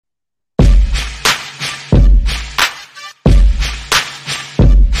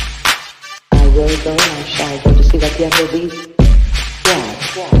will go, I shall go to see what the movies.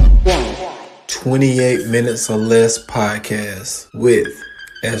 One. 28 Minutes or Less podcast with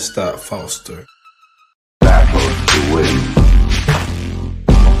S. Foster. Battle to win.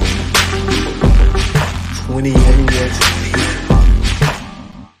 28 minutes.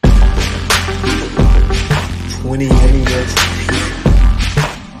 28 minutes.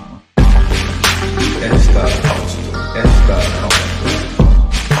 S. Foster. S. Foster.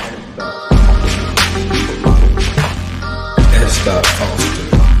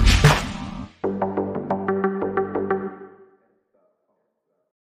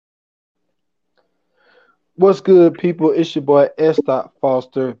 What's good, people? It's your boy S.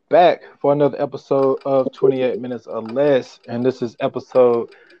 Foster back for another episode of 28 Minutes or Less, and this is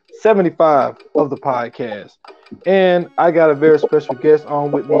episode 75 of the podcast. And I got a very special guest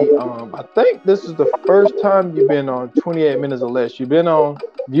on with me. I think this is the first time you've been on 28 Minutes or Less. You've been on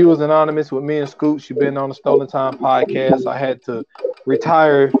Viewers Anonymous with me and Scoots. You've been on the Stolen Time podcast. I had to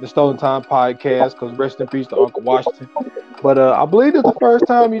retire the Stolen Time podcast because rest in peace to Uncle Washington. But I believe it's the first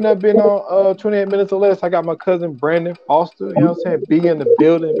time you've been on 28 Minutes or Less. I got my cousin Brandon Foster, you know what I'm saying, be in the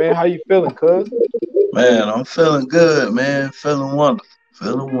building, man. How you feeling, cuz? Man, I'm feeling good, man. Feeling wonderful.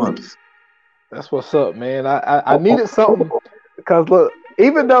 That's what's up, man. I needed something because, look,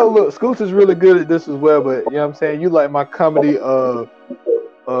 even though, Scoots is really good at this as well, but, you know what I'm saying, you like my comedy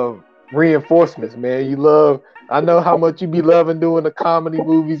reinforcements, man. You love, I know how much you be loving doing the comedy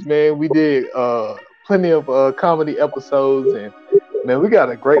movies, man. We did plenty of comedy episodes, and man, we got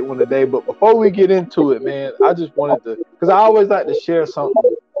a great one today. But before we get into it, man, I just wanted to, because I always like to share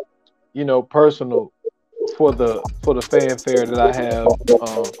something, you know, personal for the fanfare that I have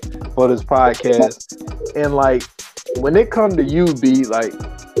for this podcast. And like, when it comes to you, B, like,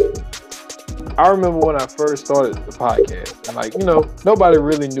 I remember when I first started the podcast, and like, you know, nobody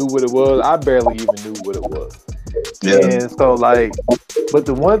really knew what it was. I barely even knew what it was. Yeah. And so, like, but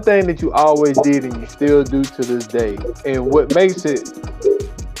the one thing that you always did and you still do to this day, and what makes it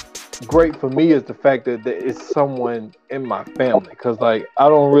great for me is the fact that it's someone in my family. Because, like, I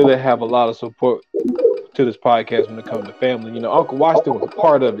don't really have a lot of support to this podcast when it comes to family. You know, Uncle Washington was a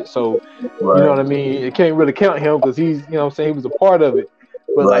part of it. So, right. You know what I mean? You can't really count him because he's, you know what I'm saying, he was a part of it.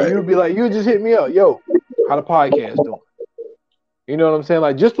 But, right. Like, you'd be like, you just hit me up. Yo, how the podcast doing? You know what I'm saying?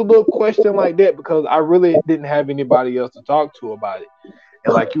 Like, just a little question like that, because I really didn't have anybody else to talk to about it.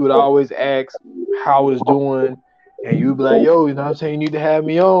 And, like, you would always ask how it's doing, and you'd be like, yo, you know what I'm saying? You need to have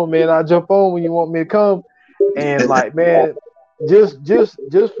me on, man. I'll jump on when you want me to come. And, like, man, just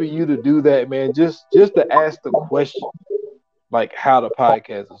for you to do that, man, just to ask the question, like, how the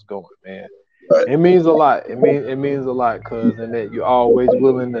podcast is going, man. Right. It means a lot. It means a lot, cuz, and that you're always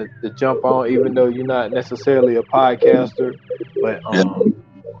willing to jump on, even though you're not necessarily a podcaster. But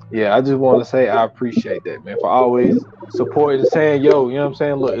yeah, I just want to say I appreciate that, man, for always supporting and saying, yo, you know what I'm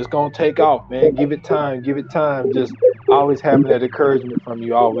saying? Look, it's gonna take off, man. Give it time. Just always having that encouragement from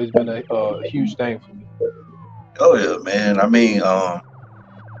you. Always been a huge thing for me. Oh yeah, man. I mean, I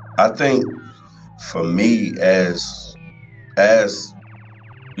think for me, as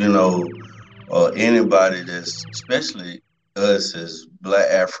you know. Anybody that's, especially us as Black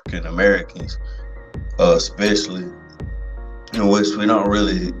African Americans, especially, in which you don't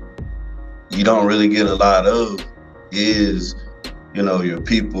really get a lot of, is, you know, your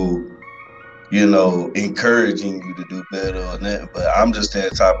people, you know, encouraging you to do better on that. But I'm just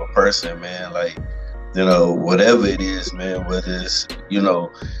that type of person, man. Like, you know, whatever it is, man, whether it's, you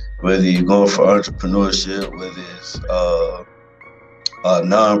know, whether you're going for entrepreneurship, whether it's a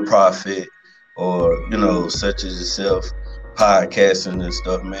nonprofit, or, you know, such as yourself, podcasting and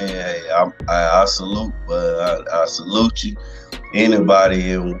stuff, man. Hey, I salute, but I salute you.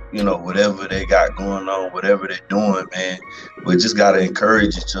 Anybody, and, you know, whatever they got going on, whatever they're doing, man. We just gotta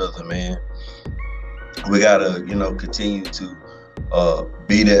encourage each other, man. We gotta, you know, continue to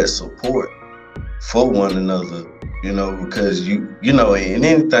be that support for one another, you know, because you know, in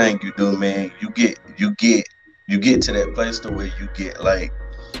anything you do, man, you get to that place to where you get like.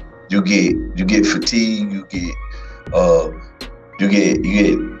 You get fatigued. You get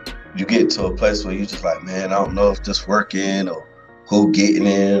to a place where you just like, man, I don't know if this working or who getting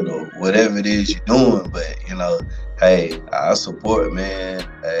in or whatever it is you're doing. But, you know, hey, I support, man.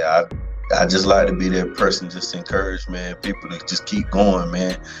 Hey, I just like to be that person, just encourage, man, people to just keep going,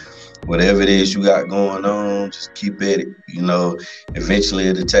 man. Whatever it is you got going on, just keep at it. You know, eventually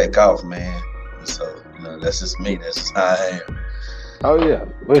it'll take off, man. And so, you know, that's just me. That's just how I am. Oh yeah,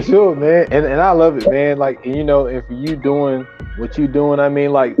 for sure, man, and I love it, man. Like, you know, if you doing what you doing, I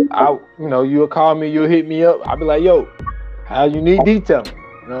mean, like, you know, you'll call me, you'll hit me up. I'll be like, yo, how you need detail?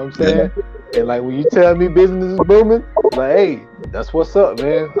 You know what I'm saying? And like when you tell me business is booming, like, hey, that's what's up,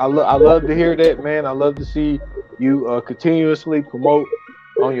 man. I love to hear that, man. I love to see you continuously promote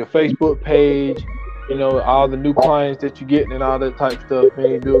on your Facebook page. You know, all the new clients that you're getting and all that type of stuff,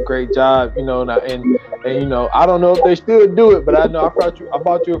 man. You do a great job, you know. And you know, I don't know if they still do it, but I know I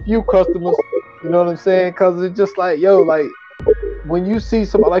bought you a few customers. You know what I'm saying? Because it's just like, yo, like when you see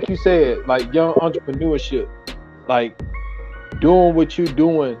somebody like you said, like young entrepreneurship, like doing what you're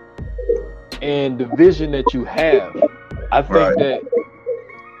doing and the vision that you have, I think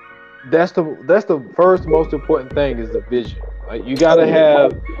that's the first most important thing is the vision. Like you gotta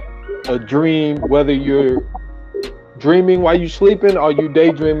have a dream, whether you're dreaming while you sleeping or you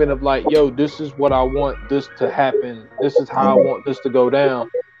daydreaming of like, yo, this is what I want this to happen. This is how I want this to go down.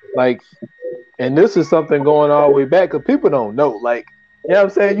 Like, and this is something going all the way back because people don't know. Like, you know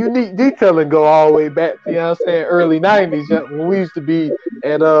what I'm saying? Unique detailing go all the way back, you know what I'm saying, early 90s, when we used to be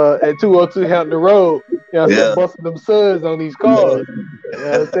at 202 Hampton Road, you know what I'm saying, busting them suds on these cars. You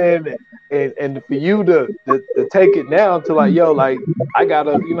know what I'm saying? And for you to take it down to like, yo, like I got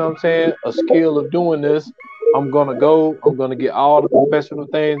a, you know what I'm saying, a skill of doing this. I'm gonna get all the professional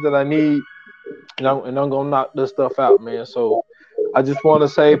things that I need, and I'm gonna knock this stuff out, man. So I just want to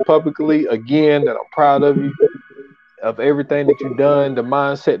say publicly again that I'm proud of you, of everything that you've done, the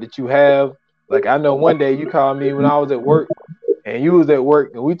mindset that you have. Like I know one day you called me when I was at work, and you was at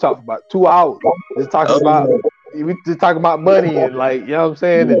work, and we talked about 2 hours, just talking about money and like, you know what I'm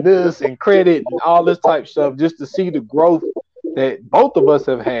saying, and this and credit and all this type of stuff, just to see the growth that both of us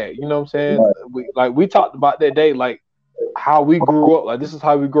have had. You know what I'm saying? We talked about that day, like how we grew up. Like this is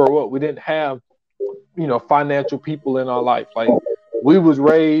how we grew up. We didn't have, you know, financial people in our life. Like we was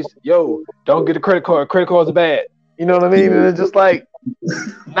raised, yo, don't get a credit card. Credit cards are bad. You know what I mean? And it's just like,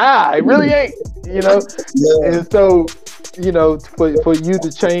 nah, it really ain't. You know? And so, you know, for you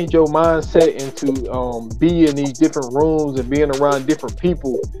to change your mindset and to be in these different rooms and being around different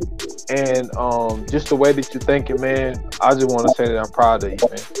people and just the way that you're thinking, man, I just want to say that I'm proud of you,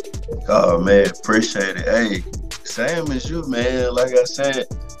 man. Oh man, appreciate it. Hey, same as you, man. Like I said,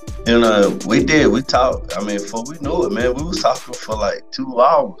 you know, we talked. I mean, before we knew it, man, we was talking for like 2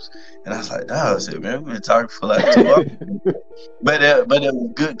 hours. And I was like, I said, man, we've been talking for like 2 hours. But it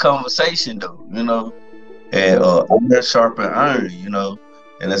was good conversation though, you know. And iron sharpen iron, you know.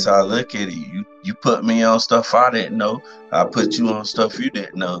 And that's how I look at it. You put me on stuff I didn't know. I put you on stuff you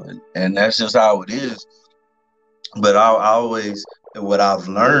didn't know. And that's just how it is. But I always, what I've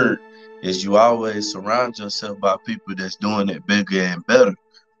learned is you always surround yourself by people that's doing it bigger and better.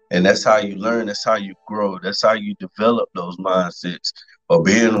 And that's how you learn. That's how you grow. That's how you develop those mindsets of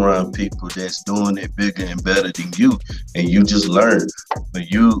being around people that's doing it bigger and better than you. And you just learn. When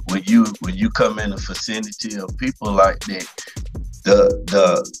you come in the vicinity of people like that,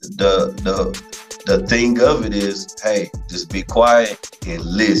 the thing of it is, hey, just be quiet and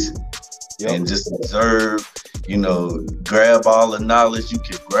listen. Yep. And just observe, you know, grab all the knowledge you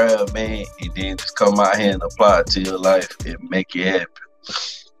can grab, man, and then just come out here and apply it to your life and make it happen.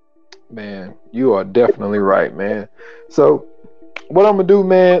 Man, you are definitely right, man. So what I'm gonna do,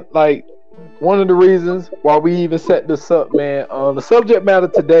 man, like one of the reasons why we even set this up, man, the subject matter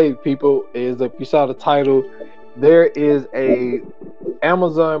today, people, is if you saw the title, there is a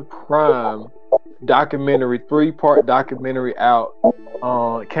Amazon Prime documentary, 3-part documentary out.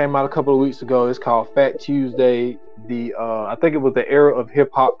 It came out a couple of weeks ago. It's called Phat Tuesday. I think it was the era of hip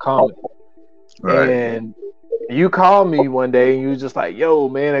hop comedy. Right. And you called me one day and you was just like, yo,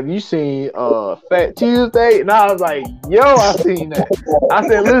 man, have you seen Phat Tuesday? And I was like, yo, I seen that. I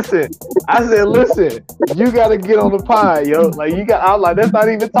said, listen, you gotta get on the pod, yo. Like I was like, let's not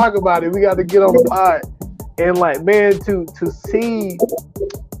even talk about it. We gotta get on the pod. And like, man, to see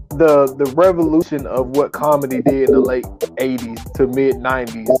the revolution of what comedy did in the late 80s to mid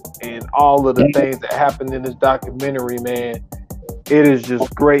 90s and all of the things that happened in this documentary, man, it is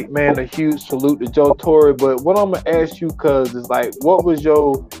just great, man. A huge salute to Joe Torre. But what I'm gonna ask you, cuz, is like, what was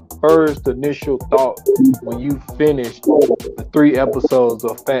your first initial thought when you finished the 3 episodes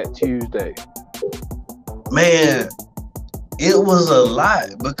of Phat Tuesday? Man, it was a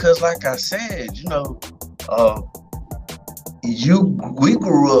lot because, like I said, you know, we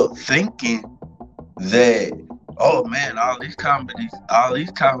grew up thinking that, oh man, all these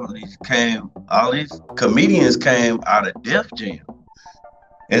comedians came out of Def Jam.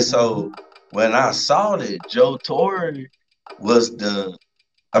 And so when I saw that Joe Torre was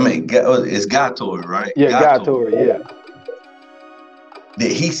it's Guy Torre, right? Yeah, Guy Torre, yeah.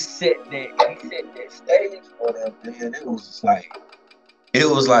 That he set that stage for them, man. It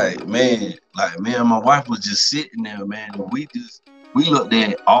was like, man, like me and my wife was just sitting there, man, and we just we looked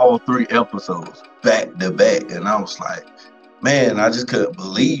at all 3 episodes back to back, and I was like, man, I just couldn't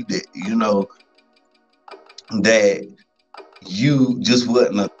believe it. That you just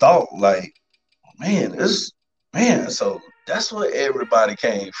wouldn't have thought, like, man, so that's where everybody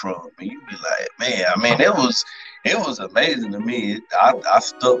came from. And you be like, man, I mean, it was amazing to me. I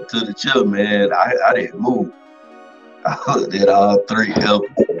stuck to the chill, man. I didn't move. I did all 3 episodes,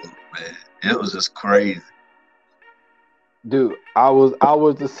 man. It was just crazy. Dude, I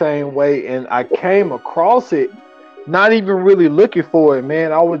was the same way, and I came across it not even really looking for it,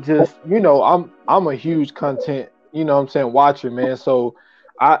 man. I was just, I'm a huge content, watcher, man. So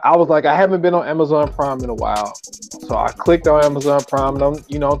I was like, I haven't been on Amazon Prime in a while. So I clicked on Amazon Prime, and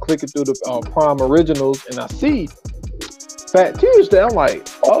I'm clicking through the Prime Originals, and I see Fat Tuesday. I'm like,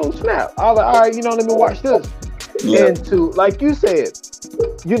 oh snap! I was like, all right, let me watch this. Yeah. And to, like you said,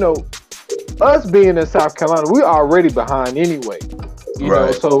 us being in South Carolina, we already behind anyway.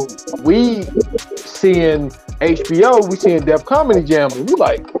 Right. So we seeing HBO, we seeing Def Comedy Jam, and we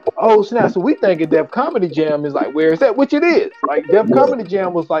like, oh snap! So we thinking Def Comedy Jam is like, where is that? Which it is. Like Def Comedy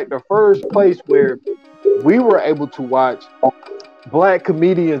Jam was like the first place where we were able to watch black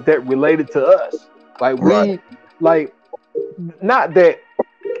comedians that related to us. Like not that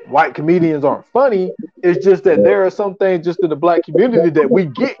white comedians aren't funny. It's just that there are some things just in the black community that we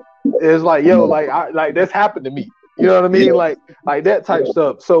get. It's like, yo, like that's happened to me. You know what I mean? Yeah. Like that type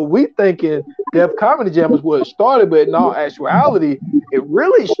stuff. So we thinking Def Comedy Jam is where it started, but in all actuality, it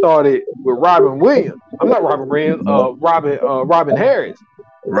really started with Robin Williams. I'm not Robin Williams, Robin Harris.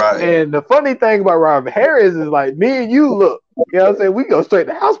 Right. And the funny thing about Robin Harris is like me and you look, you know what I'm saying? We go straight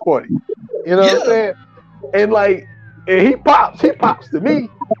to house party. You know what I'm saying? And like, and he pops to me.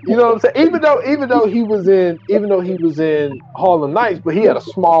 You know what I'm saying? Even though he was in Harlem Nights, but he had a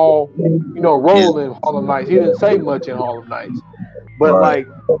small, role in Harlem Nights. He didn't say much in Harlem Nights. But like,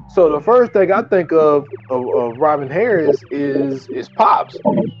 so the first thing I think of Robin Harris is Pops.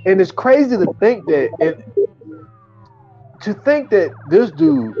 And it's crazy to think that this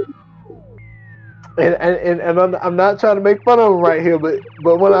dude, and I'm not trying to make fun of him right here, but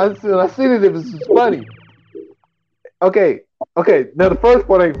when I see it, it was just funny. Okay. Now the first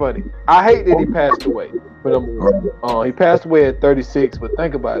part ain't funny. I hate that he passed away. For number one, he passed away at 36. But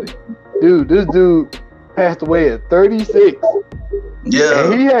think about it, dude. This dude passed away at 36. Yeah.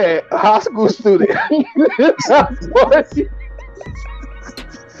 And he had a high school student.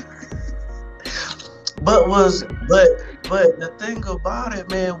 But the thing about it,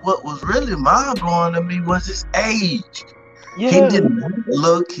 man, what was really mind blowing to me was his age. Yeah. He didn't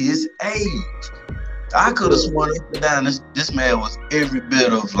look his age. I could have sworn up and down this man was every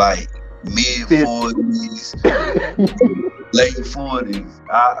bit of like mid-40s, late 40s.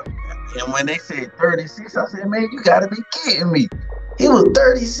 And when they said 36, I said, man, you gotta be kidding me. He was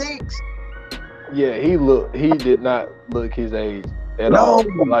 36. Yeah, he did not look his age at all.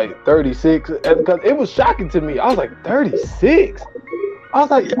 Like 36. Because it was shocking to me. I was like, 36? I was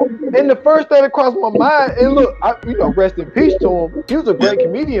like, and the first thing that crossed my mind, and look, rest in peace to him. He was a great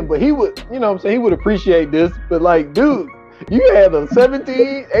comedian, but he would, he would appreciate this. But like, dude, you had a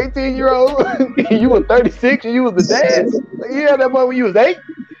 17, 18-year-old, and you were 36, and you was the dad. Like, you had that boy when you was 8.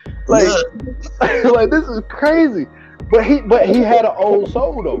 Like, like this is crazy. But he had an old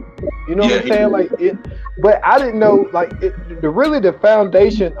soul though. You know what I'm saying? Like it. But I didn't know the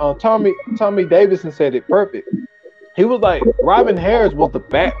foundation. Tommy Davidson said it perfect. He was like, Robin Harris was the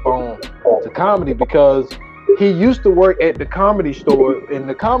backbone to comedy because he used to work at the Comedy Store, and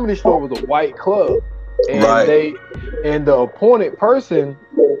the Comedy Store was a white club. And the appointed person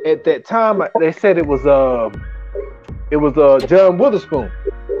at that time, they said it was John Witherspoon.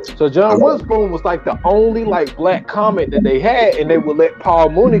 So John Witherspoon was like the only like black comic that they had, and they would let Paul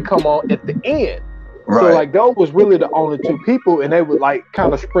Mooney come on at the end. So like those was really the only 2 people, and they would like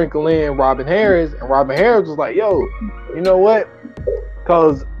kind of sprinkle in Robin Harris, and Robin Harris was like, yo, you know what?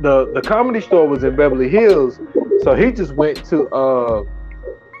 Cause the Comedy Store was in Beverly Hills, so he just went to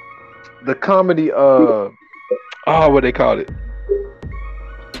the comedy what they called it.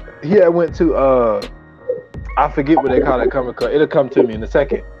 He went to I forget what they call that comedy club. It'll come to me in a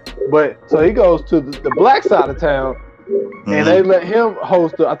second. But so he goes to the black side of town, and they let him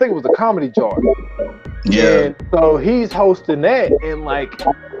host I think it was a comedy jar. Yeah. And so he's hosting that, and like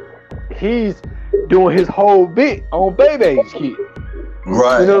he's doing his whole bit on Bebe's Kid.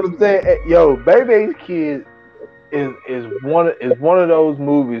 Right. You know what I'm saying? Yo, Bebe's Kid is one of those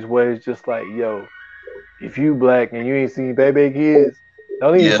movies where it's just like, yo, if you black and you ain't seen Baby Kids,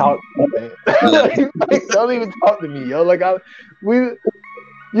 don't even talk to me, man. Don't even talk to me, yo. Like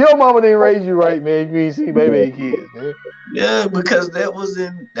Your mama didn't raise you right, man. You ain't seen Baby Kids, man. Yeah, because that was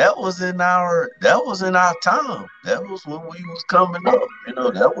in our time. That was when we was coming up.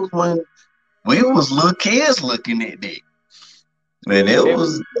 That was when we was little kids looking at that. Man, it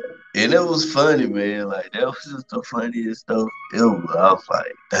was funny, man. Like that was just the funniest stuff ever. I was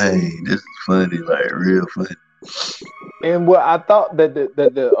like, dang, this is funny, like real funny. And what I thought that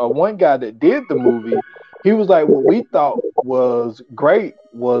the one guy that did the movie, he was like, what we thought was great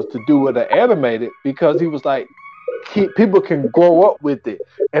was to do it animated because he was like, people can grow up with it,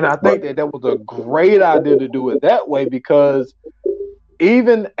 and I think that was a great idea to do it that way because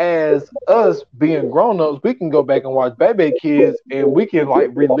even as us being grown-ups, we can go back and watch Baby Kids and we can like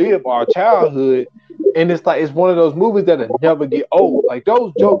relive our childhood. And it's like it's one of those movies that'll never get old. Like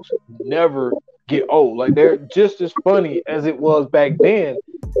those jokes never get old. Like they're just as funny as it was back then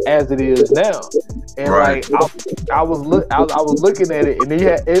as it is now. And Right. like I was looking at it,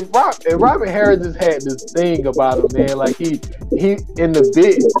 and Robin Harris just had this thing about him, man. Like he in the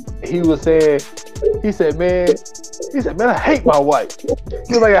bit he was saying, he said, man, I hate my wife. He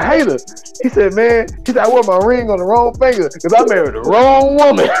was like, I hate her. He said, I wore my ring on the wrong finger because I married the wrong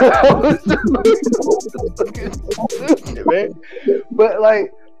woman. Man. But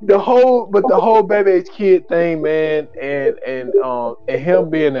like the whole Baby H Kid thing, man, and him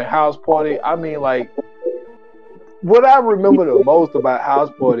being a house party. I mean, like what I remember the most about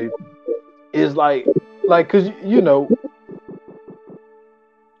house party is like cause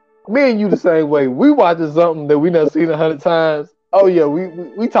me and you the same way. We watching something that we done seen 100 times. Oh yeah,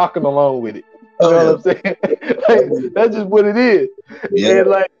 we talking along with it. You know what I'm saying? Like that's just what it is.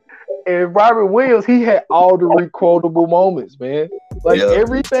 Yeah. And Robert Williams, he had all the requotable moments, man. Like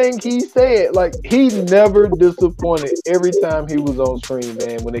everything he said, like he never disappointed every time he was on screen,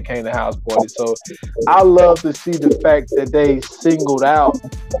 man, when it came to house party. So I love to see the fact that they singled out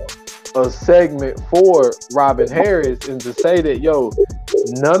a segment for Robin Harris and to say that,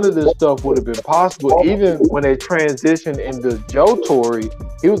 none of this stuff would have been possible. Even when they transitioned into Joe Torre,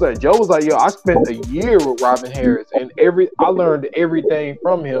 Joe was like, I spent a year with Robin Harris and I learned everything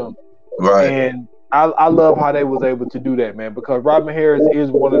from him. Right. And I love how they was able to do that, man, because Robin Harris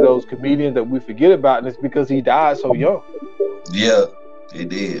is one of those comedians that we forget about, and it's because he died so young. Yeah, he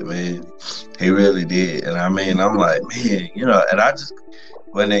did, man. He really did. And I mean, I'm like, man, and I just,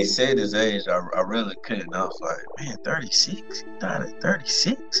 when they said his age, I really couldn't. I was like, man, 36? He died at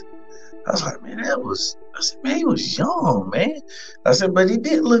 36? I was like, man, he was young, man. I said, but he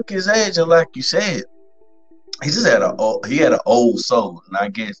did look his age, and like you said, he just had an old soul, and I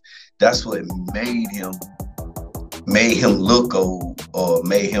guess that's what made him look old or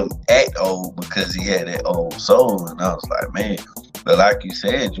made him act old, because he had that old soul. And I was like, man, but like you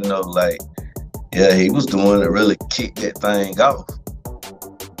said, he was doing it, really kicked that thing off.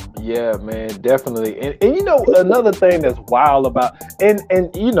 Yeah, man, definitely. And another thing that's wild about, and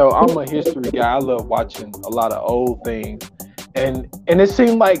I'm a history guy. I love watching a lot of old things, and it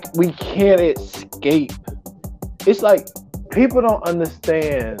seemed like we can't escape. It's like people don't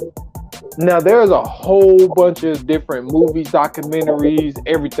understand. Now there's a whole bunch of different movies, documentaries,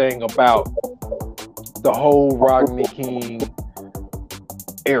 everything about the whole Rodney King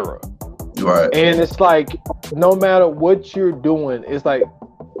era. Right. And it's like no matter what you're doing, it's like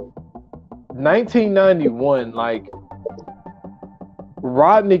 1991, like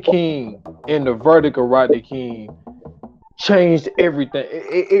Rodney King and the verdict of Rodney King changed everything.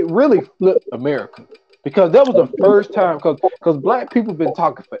 It really flipped America, because that was the first time, because black people been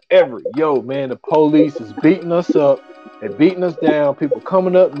talking forever. Yo, man, the police is beating us up, they're beating us down, people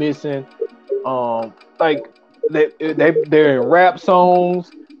coming up missing. Like they're in rap songs.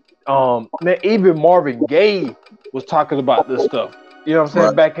 Man, even Marvin Gaye was talking about this stuff. You know what I'm saying?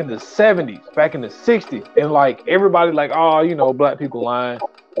 Right. Back in the 70s, back in the 60s. And like everybody like, black people lying.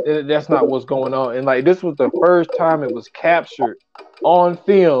 That's not what's going on. And like this was the first time it was captured on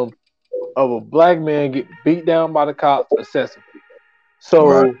film of a black man get beat down by the cops excessively.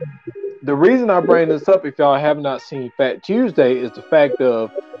 So the reason I bring this up, if y'all have not seen Fat Tuesday, is the fact of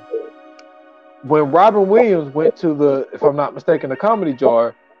when Robin Williams went to the, if I'm not mistaken, the Comedy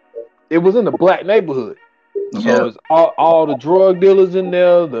Jar, it was in the black neighborhood. So it's all the drug dealers in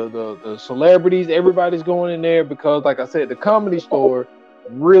there, the celebrities, everybody's going in there because, like I said, the Comedy Store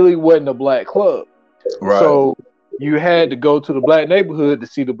really wasn't a black club. Right. So you had to go to the black neighborhood to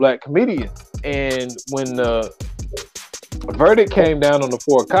see the black comedians. And when the verdict came down on the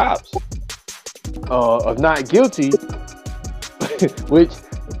 4 cops of not guilty, which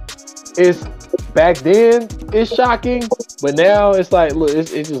is back then it's shocking, but now it's like, look,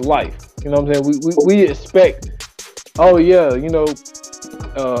 it's just life. You know what I'm saying? We expect,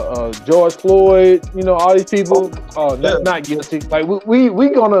 George Floyd, all these people Yeah. not guilty. Like we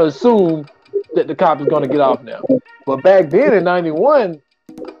gonna assume that the cop is gonna get off now. But back then in '91,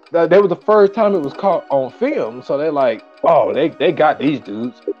 that was the first time it was caught on film. So they're like, oh, they got these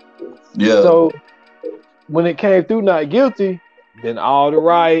dudes. Yeah. So when it came through not guilty, then all the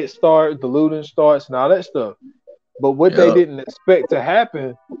riots start, the looting starts, and all that stuff. But what they didn't expect to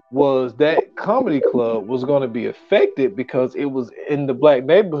happen was that comedy club was going to be affected because it was in the black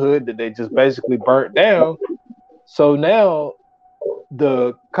neighborhood that they just basically burnt down. So now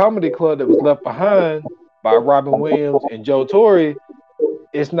the comedy club that was left behind by Robin Williams and Joe Torre,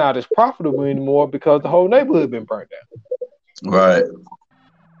 it's not as profitable anymore because the whole neighborhood been burnt down. Right.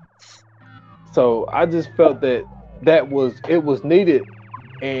 So I just felt that it was needed,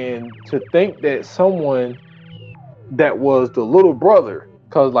 and to think that someone that was the little brother,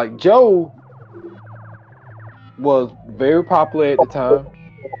 because like Joe was very popular at the time.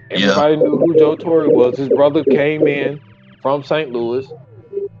 Everybody knew who Joe Torre was. His brother came in from St. Louis.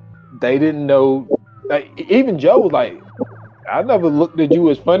 They didn't know. Like, even Joe was like, I never looked at you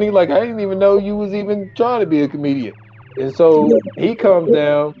as funny. Like, I didn't even know you was even trying to be a comedian. And so he comes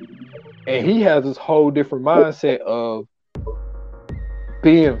down and he has this whole different mindset of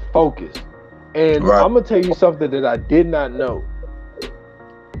being focused. And I'm gonna tell you something that I did not know.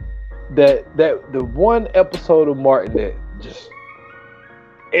 That the one episode of Martin that just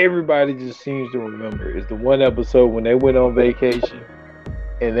everybody just seems to remember is the one episode when they went on vacation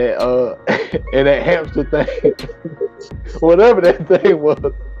and that and that hamster thing, whatever that thing was.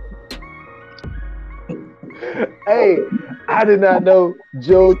 Hey, I did not know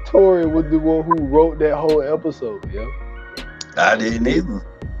Joe Torre was the one who wrote that whole episode, yo. I didn't either.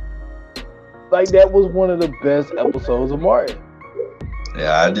 Like, that was one of the best episodes of Martin.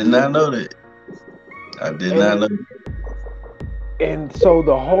 Yeah, I did not know that. I did not know. And so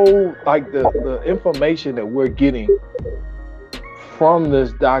the whole, like, the information that we're getting from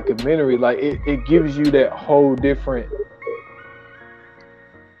this documentary, like, it gives you that whole different,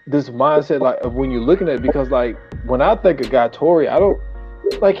 this mindset, like, of when you're looking at it, because, like, when I think of Guy Torre, I don't,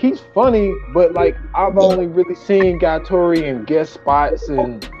 like, he's funny, but, like, I've only really seen Guy Torre in guest spots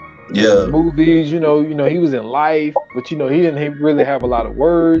and movies, he was in Life, but he didn't really have a lot of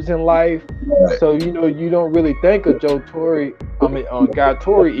words in Life. Right. So, you don't really think of Guy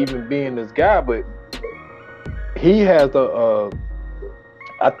Torre even being this guy, but he has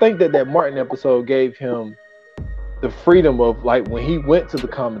I think that Martin episode gave him the freedom of, like, when he went to the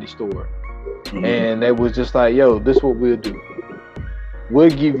Comedy Store and they was just like, yo, this is what we'll do. We'll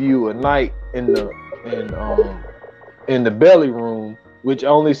give you a night in the belly room, which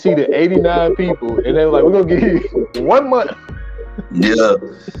only seated 89 people, and they were like, we're gonna give you 1 month. Yeah,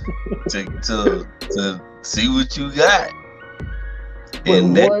 to see what you got.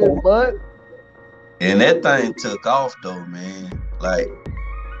 And that 1 month. And that thing took off though, man. Like,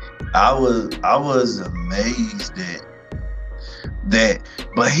 I was amazed that,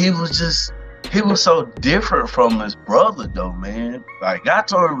 but he was so different from his brother though, man. Like, Guy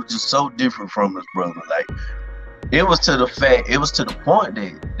Torre was just so different from his brother. Like, it was to the point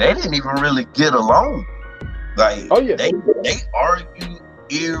that they didn't even really get along. Like, they argue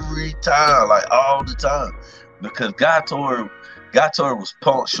every time, like all the time, because Guy Torre was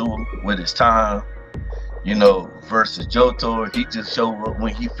punctual with his time, versus Joe Torre. He just showed up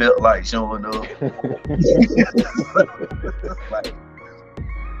when he felt like showing up.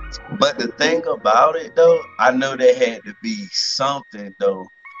 But the thing about it though, I know there had to be something though,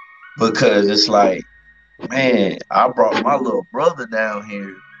 because it's like, man, I brought my little brother down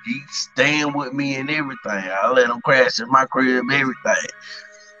here. He's staying with me and everything. I let him crash in my crib, everything.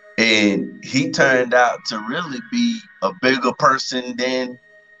 And he turned out to really be a bigger person than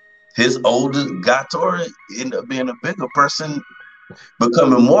his older Guy Torre. Ended up being a bigger person,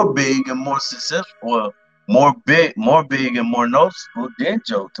 becoming more big and more successful, more big and more noticeable than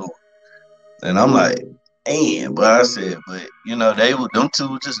Joe Torre. And I'm like, damn, but I said, them two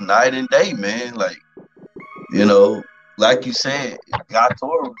were just night and day, man. Like, like you said, Guy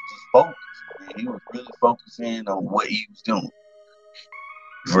Torre was just focused. Man. He was really focusing on what he was doing.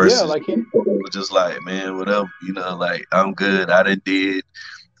 Versus he was just like, man, whatever, like, I'm good. I done did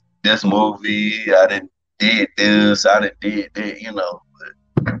this movie. I done did this. I done did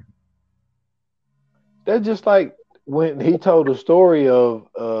that, That's just like when he told the story of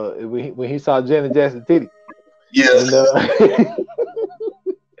when he saw Janet Jackson titty. Yeah.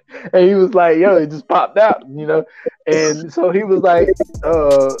 And he was like, yo, it just popped out, And so he was like,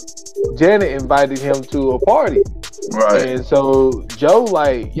 Janet invited him to a party. Right. And so Joe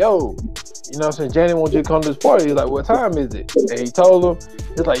like, yo, you know what I'm saying, Janet wants you to come to this party. He's like, what time is it? And he told him,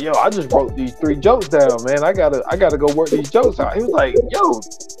 he's like, yo, I just wrote these 3 jokes down, man. I gotta go work these jokes out. He was like, yo,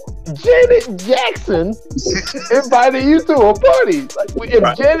 Janet Jackson invited you to a party. Like,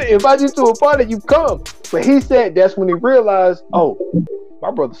 if Janet invited you to a party, you come. But he said that's when he realized, oh,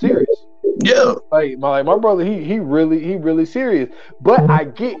 my brother's serious. Yeah. Like my brother, he really serious. But I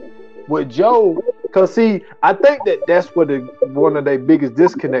get with Joe, cause see, I think that's where one of their biggest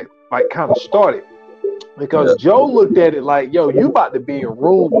disconnect like kind of started. Because Joe looked at it like, yo, you about to be in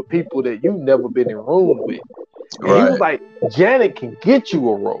room with people that you've never been in room with. And he was like, Janet can get you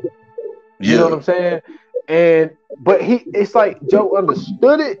a role. You know what I'm saying? But it's like Joe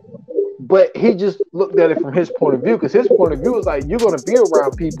understood it, but he just looked at it from his point of view, because his point of view is like, you're going to be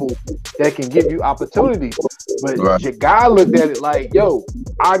around people that can give you opportunities. But your guy looked at it like, yo,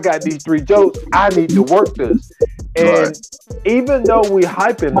 I got these 3 jokes. I need to work this. And even though we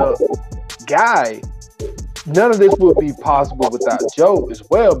hyping up Guy, none of this would be possible without Joe as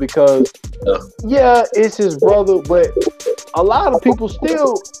well, because it's his brother, but a lot of people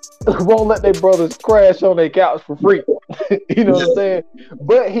still won't let their brothers crash on their couch for free. You know what I'm saying?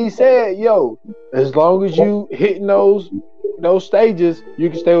 But he said, yo, as long as you hitting those stages, you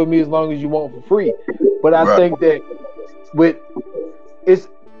can stay with me as long as you want for free. But I think that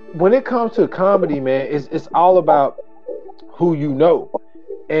when it comes to comedy, man, it's all about who you know.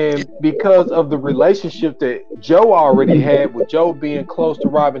 And because of the relationship that Joe already had, with Joe being close to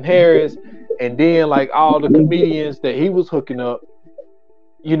Robin Harris, and then like all the comedians that he was hooking up,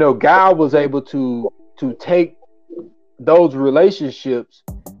 you know, Guy was able to take those relationships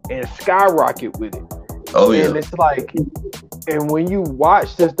and skyrocket with it. Oh yeah. And it's like, and when you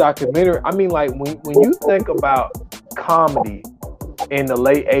watch this documentary, I mean, like when you think about comedy in the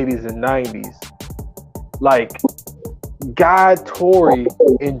late 80s and 90s, like Guy Torrey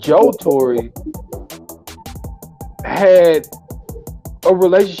and Joe Torrey had a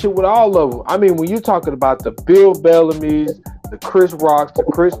relationship with all of them. I mean, when you're talking about the Bill Bellamy's, the Chris Rocks,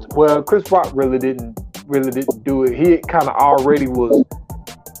 Chris Rock really didn't do it. He kind of already was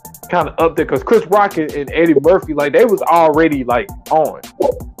kind of up there, because Chris Rock and Eddie Murphy, like, they was already like on.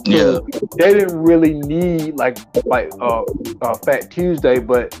 So they didn't really need like Fat Tuesday,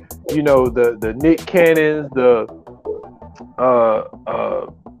 but you know, the Nick Cannons, the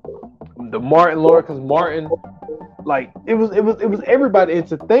Martin Lawrence, because Martin, like, it was everybody. And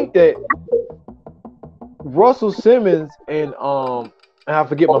to think that Russell Simmons and I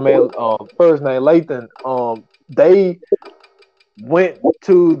forget my man first name, Lathan, they went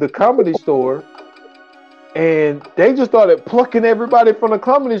to the Comedy Store and they just started plucking everybody from the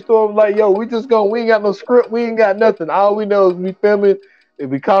Comedy Store. Like, yo, we ain't got no script, we ain't got nothing. All we know is we filming,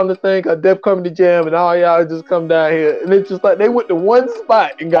 and we calling the thing a Def Comedy Jam, and all y'all just come down here. And it's just like they went to one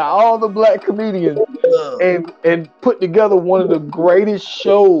spot and got all the black comedians and put together one of the greatest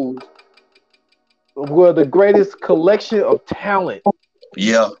shows, where the greatest collection of talent.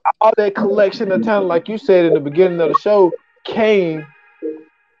 Yeah. All that collection of talent, like you said in the beginning of the show, came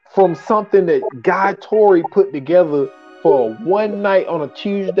from something that Guy Torrey put together for one night on a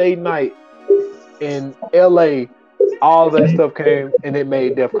Tuesday night in LA. All that stuff came and it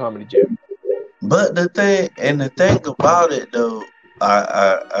made Def Comedy Jam. But the thing about it though,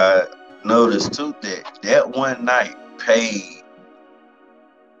 I noticed too that one night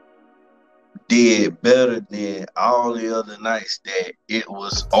did better than all the other nights that it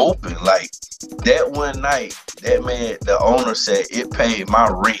was open. Like, that one night, that man, the owner said it paid my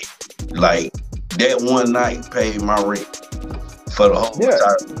rent. Like, that one night paid my rent for the whole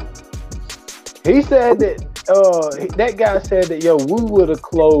time. He said that guy said that, yo, we would have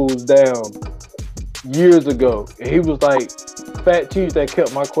closed down years ago. And he was like, Fat Tuesday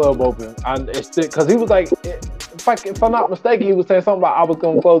kept my club open. Because he was like, if I'm not mistaken, he was saying something about I was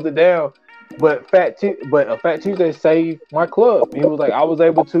going to close it down. But Fat Tuesday saved my club. He was like, I was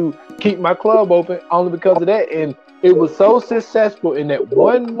able to keep my club open only because of that. And it was so successful in that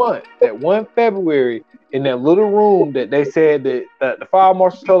 1 month, that one February, in that little room that they said that the fire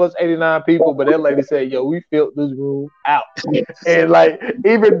marshal told us 89 people, but that lady said, yo, we filled this room out. And like,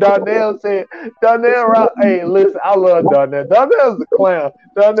 even Donnell said, hey, listen, I love Donnell. Donnell's a clown.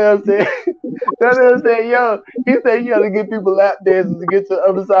 Donnell said, yo, he said you got to get people lap dances to get to the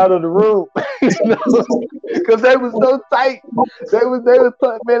other side of the room. Because they was so tight. They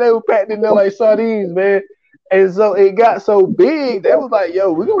were packed in there like sardines, man. And so it got so big, they was like,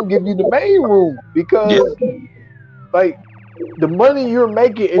 yo, we're going to give you the main room, because like, the money you're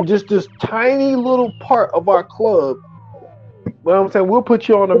making in just this tiny little part of our club, well, I'm saying, we'll put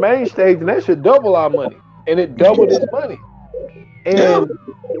you on the main stage and that should double our money. And it doubled its money. Yeah. And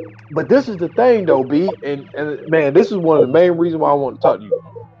but this is the thing though, B, and man, this is one of the main reasons why I want to talk to you.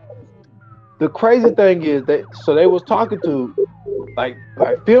 The crazy thing is that so they was talking to like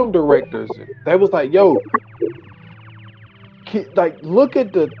film directors. They was like, yo, like look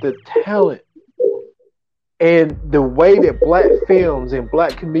at the talent and the way that black films and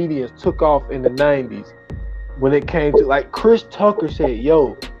black comedians took off in the 90s when it came to like Chris Tucker said,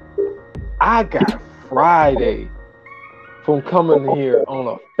 yo, I got Friday from coming here on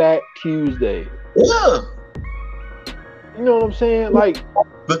a Fat Tuesday. Yeah. You know what I'm saying? Like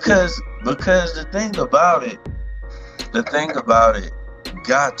Because the thing about it,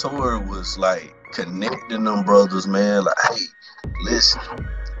 Guy Tori was like connecting them brothers, man. Like, hey, listen,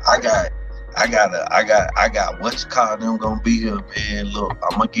 I got what you call them gonna be here, man. Look,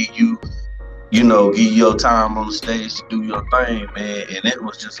 I'm gonna give you your time on the stage to do your thing, man. And it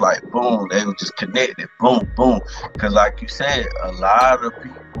was just like boom, they were just connected, boom, boom. Cause like you said, it was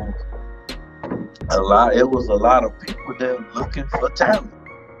a lot of people that were looking for talent.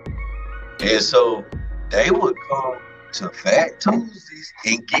 And so they would come to Fat Tuesdays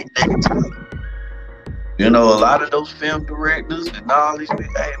and get their talent. A lot of those film directors and all these people,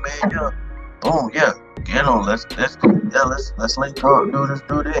 hey man, yeah, boom, yeah, get on, let's link up, do this,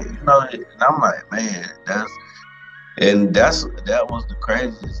 do that, And I'm like, man, that was the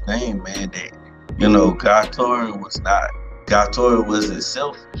craziest thing, man. That Guy Tori wasn't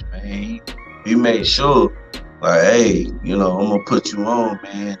selfish, man. He made sure, like, hey, I'm gonna put you on,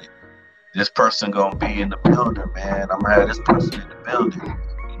 man. This person gonna be in the building, man. I'm gonna have this person in the building.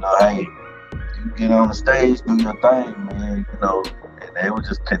 Hey, you get on the stage, do your thing, man. And they were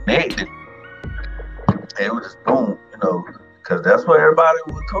just connected. They were just boom, because that's where everybody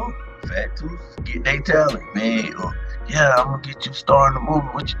would come. Fat Tuesdays, get their talent, man. Or, yeah, I'm gonna get you starring in the movie.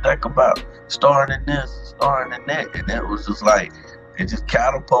 What you think about starring in this, starring in that? And that was just like it just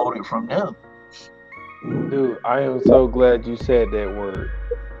catapulted from them. dude, I am so glad you said that word.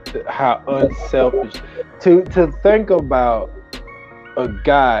 How unselfish to think about a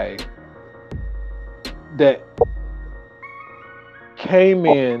guy that came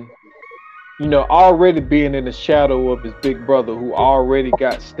in, already being in the shadow of his big brother who already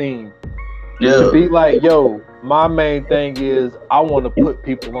got steam. Yeah. To be like, yo, my main thing is I want to put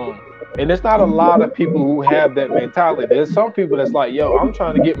people on. And it's not a lot of people who have that mentality. There's some people that's like, yo, I'm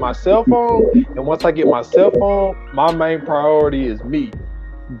trying to get myself on, and once I get myself on, my main priority is me.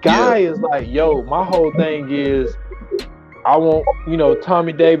 Guy is like, yo, my whole thing is I want,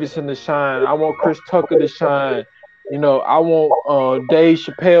 Tommy Davidson to shine. I want Chris Tucker to shine. I want Dave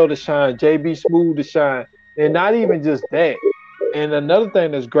Chappelle to shine, JB Smooth to shine. And not even just that. And another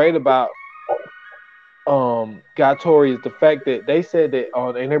thing that's great about Guy Tori is the fact that they said that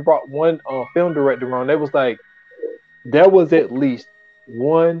and they brought one film director on. They was like, there was at least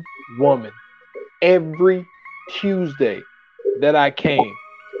one woman every Tuesday that I came.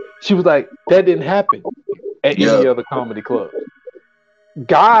 She was like, that didn't happen at any other comedy clubs.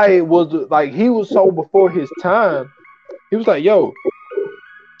 Guy was like, he was so before his time. He was like, yo,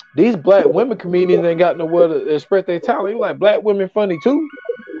 these black women comedians ain't got nowhere to express their talent. He was like, black women funny too.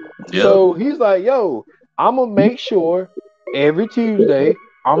 Yep. So he's like, yo, I'm going to make sure every Tuesday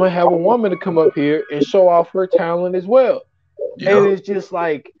I'm going to have a woman to come up here and show off her talent as well. Yep. And it's just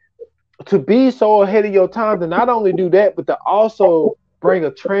like, to be so ahead of your time, to not only do that, but to also bring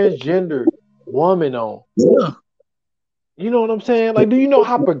a transgender woman on. Yeah. You know what I'm saying? Like, do you know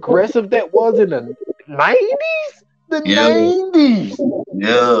how progressive that was in the 90s? The 90s.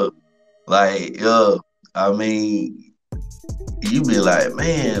 Yeah. Like, I mean, you be like,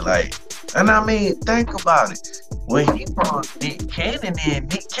 man, like, and I mean, think about it. When he brought Nick Cannon in,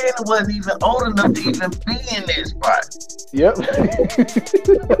 Nick Cannon wasn't even old enough to even be in that spot. Yep.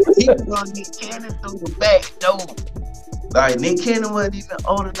 He brought Nick Cannon through the back door. Like, Nick Cannon wasn't even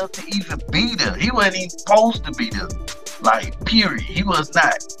old enough to even be there. He wasn't even supposed to be there. Like, period. He was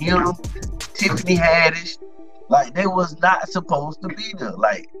not. Tiffany Haddish. Like, they was not supposed to be there.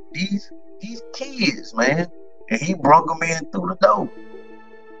 Like, these kids, man. And he brought them in through the door.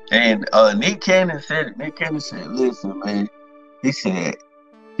 And Nick Cannon said it. Nick Cannon said, listen, man. He said,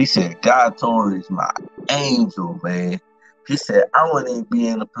 Guy Tori is my angel, man. He said, I wouldn't even be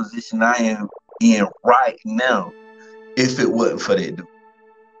in the position I am in right now if it wasn't for that dude.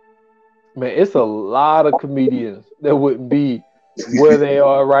 Man, it's a lot of comedians that wouldn't be where they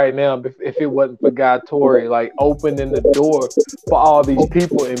are right now if it wasn't for Guy Torrey, like opening the door for all these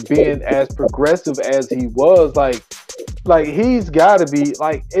people and being as progressive as he was. Like he's got to be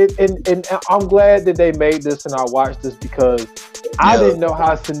like it, and I'm glad that they made this and I watched this because I didn't know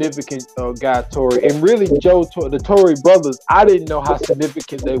how significant Guy Torrey and really the Torrey brothers. I didn't know how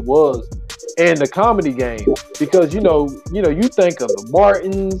significant they was in the comedy game because you think of the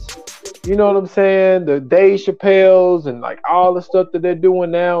Martins, you know what I'm saying, the Dave Chappelle's and like all the stuff that they're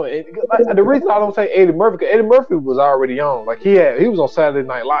doing now. And like, the reason I don't say Eddie Murphy, because Eddie Murphy was already on. Like he was on Saturday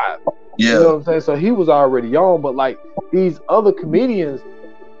Night Live. Yeah. You know what I'm saying? So he was already on, but like these other comedians,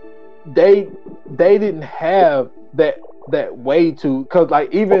 they didn't have that way to, cause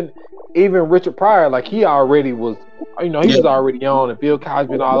like even Richard Pryor, like he already was, he was already on, and Bill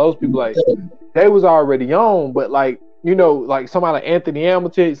Cosby and all those people, like they was already on, but like like somebody like Anthony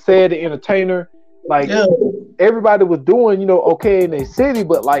Hamilton, said the entertainer, like everybody was doing okay in their city,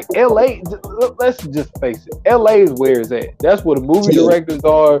 but like LA, let's just face it, LA is where it's at. That's where the movie directors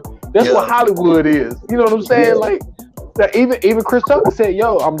are. That's what Hollywood is. You know what I'm saying? Like that even Chris Tucker said,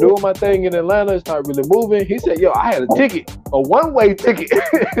 "Yo, I'm doing my thing in Atlanta. It's not really moving." He said, "Yo, I had a ticket, a one-way ticket,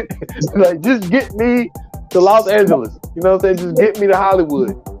 like just get me to Los Angeles. You know what I'm saying? Just get me to Hollywood."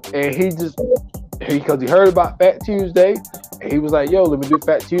 And because he heard about Fat Tuesday, and he was like, "Yo, let me do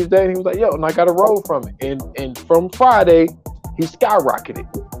Fat Tuesday." And he was like, "Yo," and I got a role from it. And from Friday, he skyrocketed.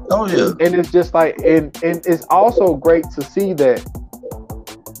 Oh yeah. And it's just like, and it's also great to see that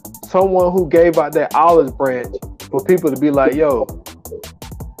someone who gave out that olive branch for people to be like, "Yo,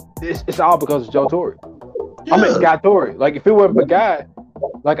 it's all because of Joe Torre." Yeah. I mean, Guy Torre. Like, if it wasn't for Guy,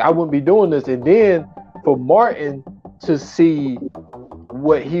 like, I wouldn't be doing this. And then for Martin to see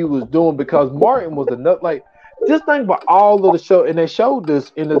what he was doing, because Martin was another, like, just think about all of the show, and they showed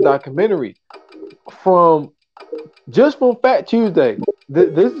this in the documentary from Fat Tuesday.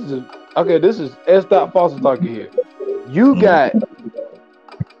 This is S. Foster talking here. You got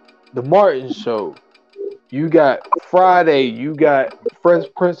the Martin Show, you got Friday, you got Fresh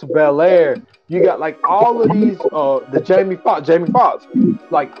Prince of Bel-Air, you got like all of these, the Jamie Foxx,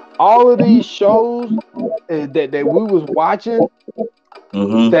 like all of these shows that we was watching.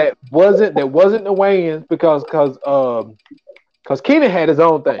 Mm-hmm. That wasn't the Wayans because Keenan had his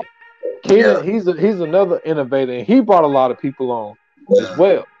own thing. Keenan, he's another innovator, and he brought a lot of people on as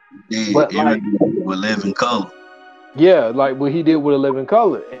well. Yeah, but like with Living Color. Yeah, like what he did with A Living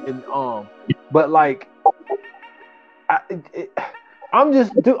Color, and but like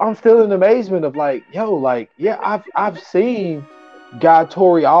I'm still in amazement of like, yo, like, yeah, I've seen Guy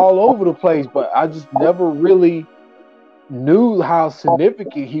Torrey all over the place, but I just never really knew how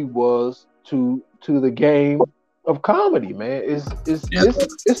significant he was to the game of comedy, man.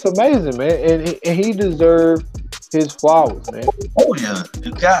 It's amazing, man, and he deserved his flowers, man. Oh yeah,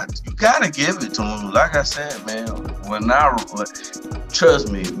 you gotta give it to him. Like I said, man,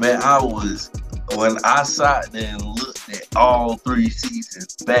 trust me, man, when I sat there and looked at all 3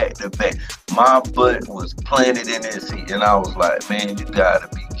 seasons back to back, my butt was planted in that seat, and I was like, man, you gotta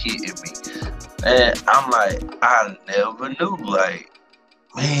be kidding me. And I'm like, I never knew, like,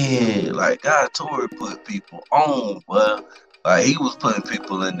 man, like, Guy Torrey put people on, but like, he was putting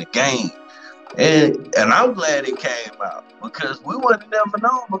people in the game. And I'm glad it came out, because we would have never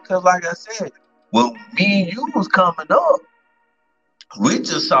known, because like I said, when me and you was coming up, we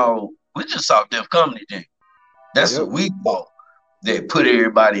just saw Def Comedy Jam. That's what we thought. They put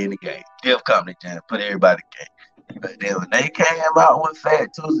everybody in the game. Def Comedy Jam put everybody in the game. But then when they came out with Fat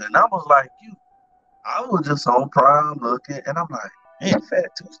Tuesday, and I was like, I was just on Prime looking, and I'm like, man,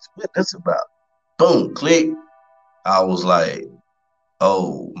 Fat Tuesday, what this about? Boom, click. I was like,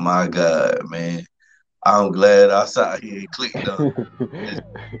 oh my God, man. I'm glad I sat here and clicked on it.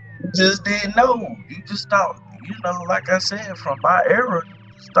 Just didn't know. You just thought, like I said, from my era,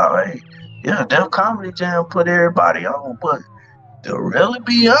 you just thought, hey, Def Comedy Jam put everybody on, but to really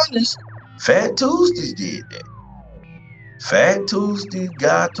be honest, Fat Tuesdays did that. Fat Tuesday,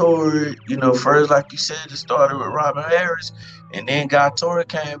 Guy Torrey, first, like you said, it started with Robin Harris, and then Guy Torrey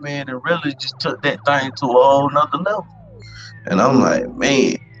came in and really just took that thing to a whole nother level. And I'm like,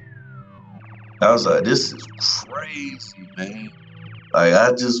 man, I was like, this is crazy, man. Like,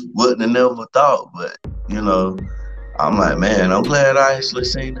 I just wouldn't have never thought, but, I'm like, man, I'm glad I actually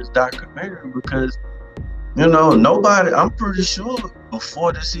seen this documentary, because, nobody, I'm pretty sure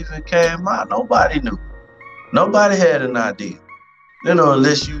before this even came out, nobody knew. Nobody had an idea,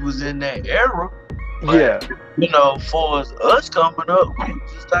 unless you was in that era. But, for us coming up, we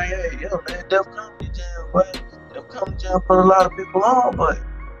just like, hey, man, Def Comedy Jam, but Def Comedy Jam put a lot of people on, but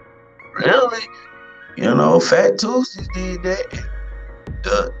really, Fat Tuesday did that.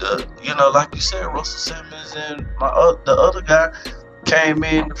 Like you said, Russell Simmons and the other guy came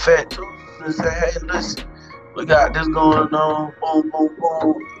in the Fat Tuesday and said, "Hey, listen, we got this going on. Boom, boom,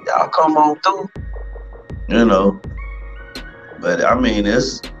 boom. Y'all come on through." But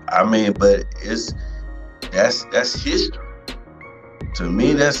that's history. To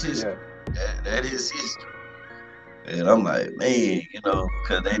me, that's history. That is history. And I'm like, man,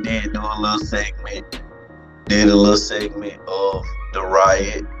 because they did a little segment of the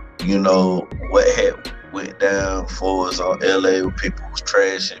riot, what had went down for us on LA where people was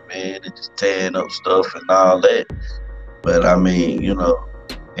trashing, man, and just tearing up stuff and all that. But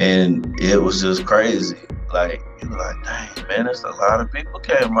and it was just crazy. Like, dang, man, there's a lot of people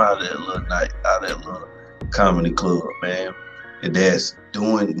came out of that little night, out of that little comedy club, man. And that's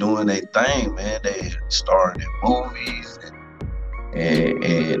doing their thing, man. They starring in movies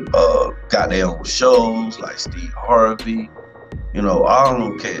and got their own shows like Steve Harvey, all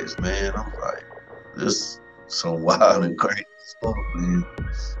them cats, man. I'm like, this some wild and crazy stuff, man.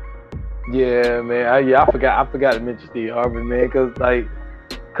 Yeah, man. I forgot to mention Steve Harvey, man, cause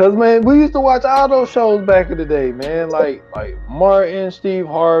man, we used to watch all those shows back in the day, man. Like Martin, Steve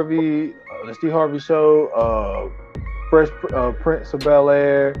Harvey, the Steve Harvey Show, Fresh Prince of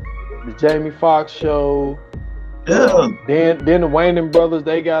Bel-Air, the Jamie Foxx Show. Yeah. Then the Wayans brothers,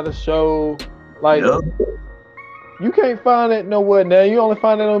 they got a show. Like, you can't find that nowhere now. You only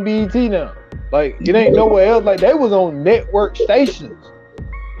find that on BET now. Like, it ain't nowhere else. Like, they was on network stations.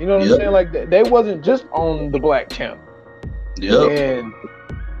 You know what I'm saying? Like, they wasn't just on the Black channel. Yeah.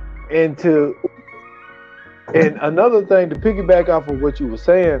 And another thing, to piggyback off of what you were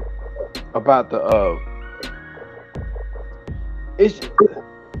saying about the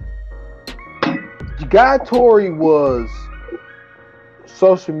Guy Tory was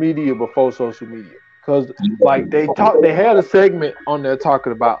social media before social media, because like they had a segment on there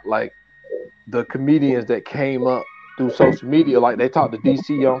talking about like the comedians that came up through social media. Like they talked to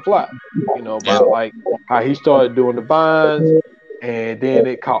DC Young Fly, about like how he started doing the Vines, and then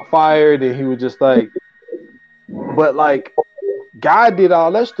it caught fire. Then he was just like, but like Guy did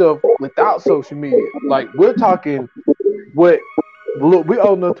all that stuff without social media. Like we're talking look, we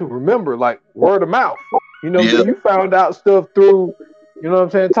old enough to remember, like word of mouth. You found out stuff through,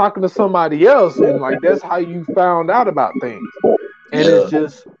 talking to somebody else, and like that's how you found out about things. And it's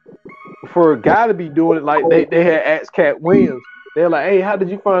just for a guy to be doing it, like they had asked Cat Williams. They're like, "Hey, how did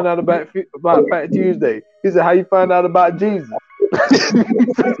you find out about Fat Tuesday?" He said, "How you find out about Jesus?"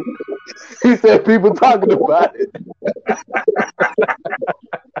 He said, "People talking about it."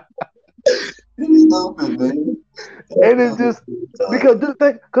 Stupid, man. And it's just because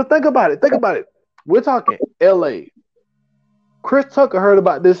think about it. We're talking LA. Chris Tucker heard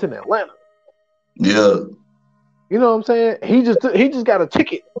about this in Atlanta. Yeah. You know what I'm saying? He just got a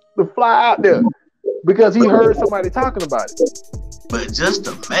ticket to fly out there because he heard somebody talking about it. But just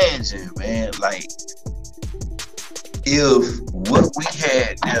imagine, man, like if what we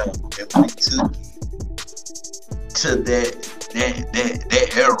had now, if we took it to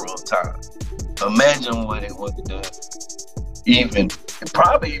that era of time, imagine what it would have done.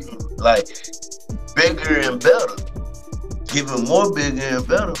 Probably even like bigger and better. Even more bigger and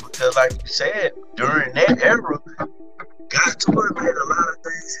better, because like you said, during that era, God Tour made a lot of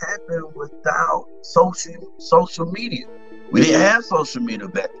things happen without social media. We didn't have social media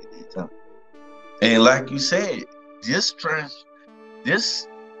back in that time. And like you said, this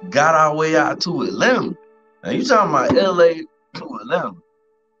got our way out to Atlanta. Now you talking about LA to Atlanta.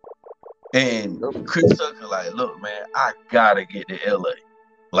 And Chris Tucker like, look, man, I gotta get to LA.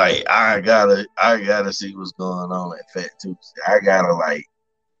 Like, I gotta see what's going on at Fat Tuesday. I gotta like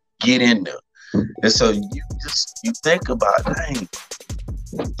get in there. And so you think about how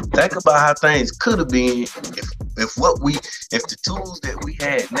things could have been if the tools that we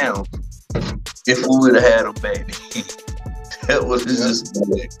had now, if we would have had them back then. That was just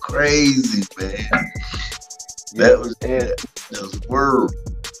crazy, man. That was just world.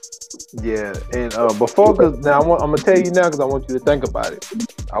 Yeah, and because now I'm gonna tell you now, because I want you to think about it.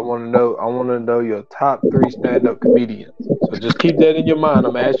 I want to know your top 3 stand-up comedians. So just keep that in your mind.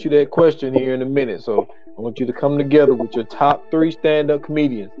 I'm gonna ask you that question here in a minute. So I want you to come together with your top 3 stand-up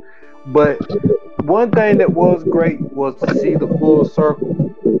comedians. But one thing that was great was to see the full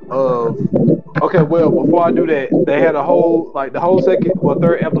circle of. Okay, well, before I do that, they had the whole second or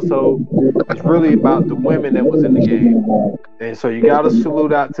third episode is really about the women that was in the game. And so you got to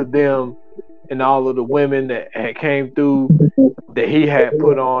salute out to them and all of the women that had came through, that he had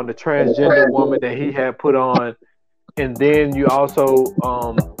put on, the transgender woman that he had put on. And then you also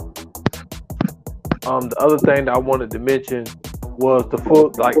The other thing that I wanted to mention was the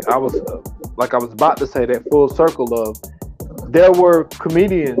full, I was about to say, that full circle of, there were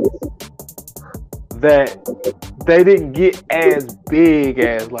comedians that they didn't get as big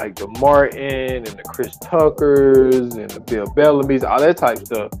as like the Martin and the Chris Tuckers and the Bill Bellamy's, all that type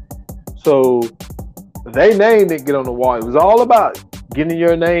stuff. So they name didn't get on the wall. It was all about getting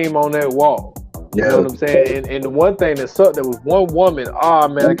your name on that wall. You know what I'm saying? And the one thing that sucked, there was one woman, oh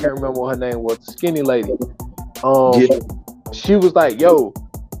man, I can't remember what her name was, the skinny lady. She was like, yo,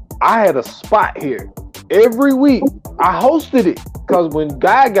 I had a spot here. Every week, I hosted it. Because when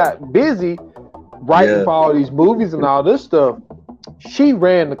Guy got busy writing for all these movies and all this stuff, she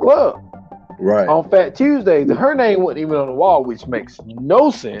ran the club. Right. On Fat Tuesdays. Her name wasn't even on the wall, which makes no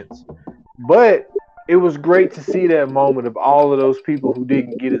sense. But it was great to see that moment of all of those people who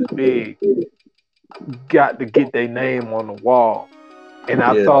didn't get as big got to get their name on the wall. And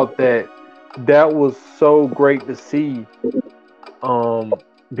I thought that was so great to see.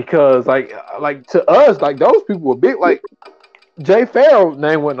 Because like to us, like those people were big. Like Jay Farrell's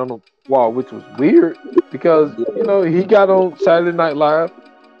name went on the wall, which was weird because you know he got on Saturday Night Live.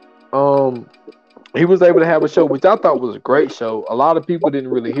 He was able to have a show, which I thought was a great show. A lot of people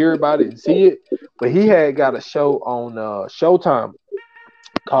didn't really hear about it and see it, but he had got a show on Showtime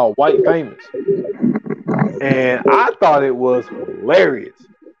called White Famous, and I thought it was hilarious.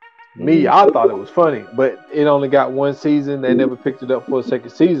 I thought it was funny, but it only got one season. They never picked it up for a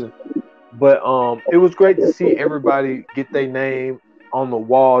second season. But it was great to see everybody get their name on the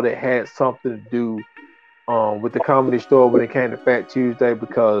wall that had something to do with the Comedy Store when it came to Fat Tuesday,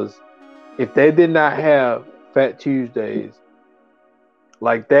 because if they did not have Fat Tuesdays,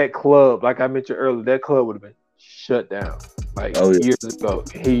 like that club, like I mentioned earlier, that club would have been shut down years ago.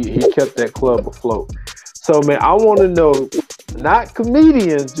 He kept that club afloat. So man, I want to know, not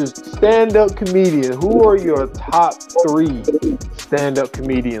comedians, just stand-up comedians. Who are your top 3 stand-up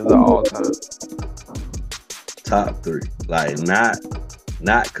comedians of all time? Top 3, like not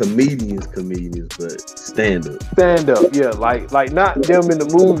comedians, but stand-up. Stand-up, yeah, like not them in the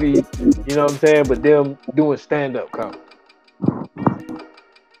movie, you know what I'm saying, but them doing stand-up comedy.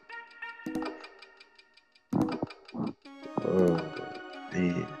 Oh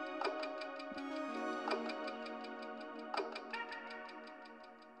man.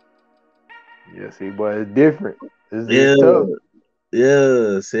 Yeah, see, but it's different. It's tough.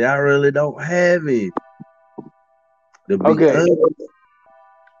 Yeah, see, I really don't have it. Okay.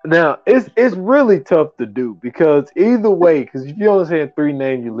 Now, it's really tough to do because either way, because if you only saying 3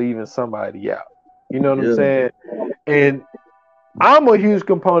 names, you're leaving somebody out. You know what I'm saying? And I'm a huge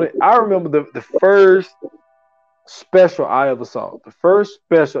component. I remember the first special I ever saw. The first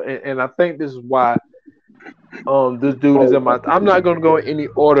special, and I think this is why this dude is in my... I'm not going to go in any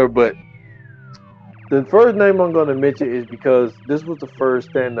order, but the first name I'm going to mention is because this was the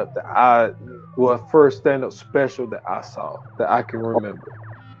first stand-up first stand-up special that I saw that I can remember.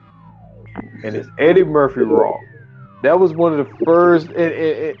 And it's Eddie Murphy Raw. That was one of the first,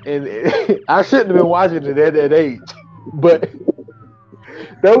 and I shouldn't have been watching it at that age, but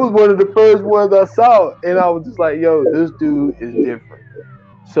that was one of the first ones I saw, and I was just like, yo, this dude is different.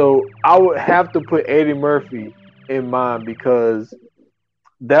 So I would have to put Eddie Murphy in mind because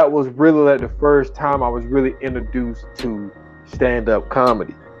that was really like the first time I was really introduced to stand-up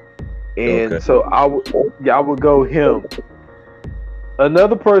comedy. And so I would go him.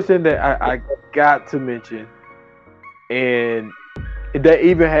 Another person that I got to mention, and they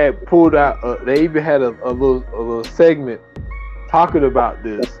even had pulled out, they even had a little segment talking about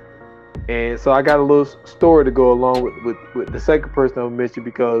this. And so I got a little story to go along with the second person I mentioned,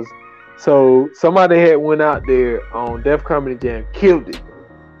 because so somebody had went out there on Def Comedy Jam, killed it.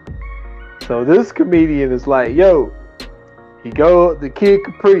 So this comedian is like, yo, he go up to Kid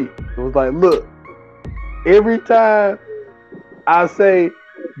Capri and was like, look, every time I say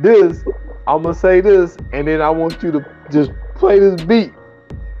this, I'm going to say this, and then I want you to just play this beat.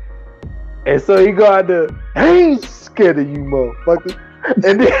 And so he go out there, I ain't scared of you motherfuckers. And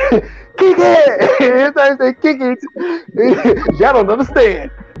then kick it. Every time he say kick it, y'all don't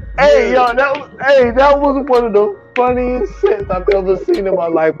understand. Hey, yo, that was one of the funniest shit I've ever seen in my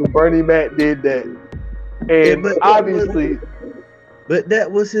life when Bernie Mac did that. And obviously... But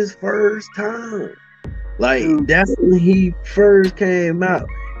that was his first time. Like, that's when he first came out.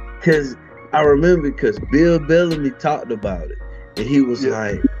 Because I remember, because Bill Bellamy talked about it. And he was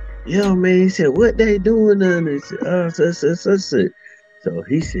like, yo, man, he said, what they doing on this? So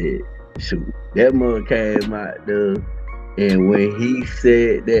he said, shoot, that mother came out there. And when he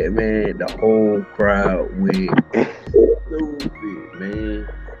said that, man, the whole crowd went stupid, man.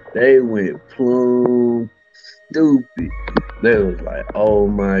 They went plumb stupid. They was like, oh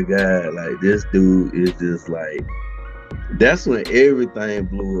my God, like this dude is just like, that's when everything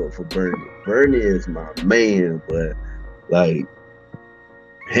blew up for Bernie. Bernie is my man, but like,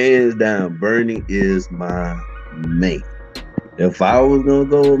 hands down, Bernie is my man. If I was gonna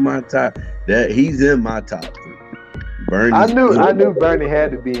go with my top, that he's in my top three. Bernie's I knew Bernie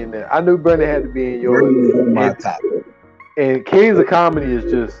had to be in there. I knew Bernie had to be in yours. Bernie's in my And, top. and Kings of Comedy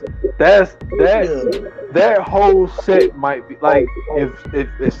is just that whole set might be like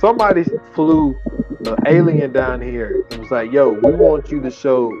if somebody flew an alien down here and was like, yo, we want you to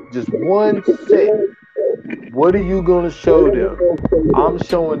show just one set. What are you gonna show them? I'm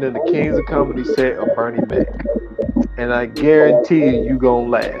showing them the Kings of Comedy set of Bernie Mac. And I guarantee you gonna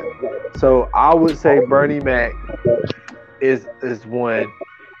laugh. So I would say Bernie Mac is one.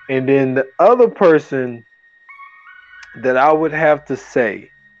 And then the other person that I would have to say,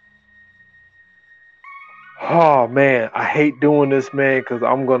 oh man, I hate doing this, man, because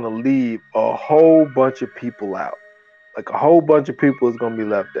I'm gonna leave a whole bunch of people out. Like a whole bunch of people is gonna be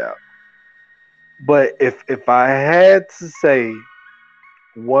left out. But if I had to say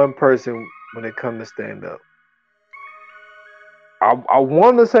one person when it comes to stand up, I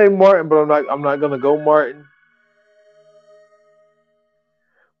want to say Martin, but I'm not gonna go Martin.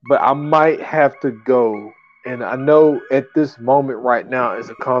 But I might have to go, and I know at this moment right now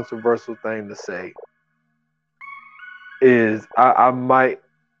is a controversial thing to say. Is I might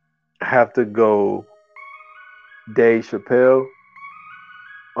have to go Dave Chappelle,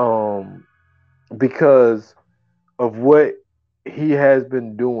 because of what he has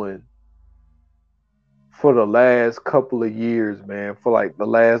been doing for the last couple of years, man, for like the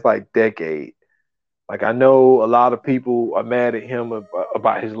last like decade. Like I know a lot of people are mad at him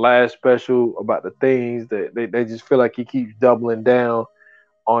about his last special, about the things that they just feel like he keeps doubling down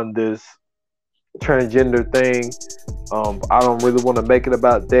on this transgender thing. I don't really want to make it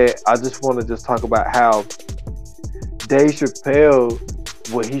about that. I just want to just talk about how Dave Chappelle,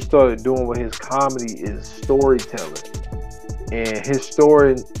 what he started doing with his comedy is storytelling, and his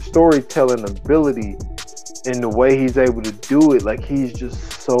storytelling ability and the way he's able to do it, like he's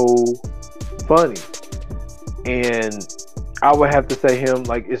just so funny. And I would have to say him.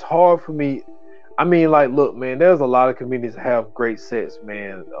 Like it's hard for me. I mean, like, look, man, there's a lot of comedians that have great sets,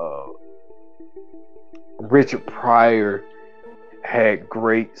 man. Richard Pryor had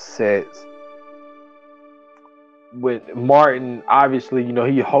great sets. With Martin, obviously, you know,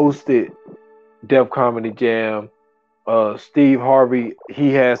 he hosted Def Comedy Jam. Steve Harvey,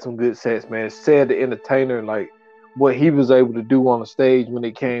 he had some good sets, man. Said the Entertainer, like what he was able to do on the stage when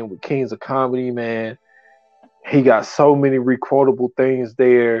it came with Kings of Comedy, man. He got so many requotable things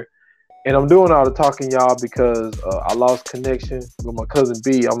there. And I'm doing all the talking, y'all, because I lost connection with my cousin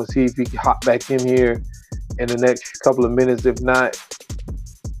B. I'm going to see if he can hop back in here in the next couple of minutes. If not,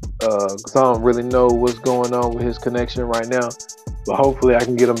 because I don't really know what's going on with his connection right now. But hopefully I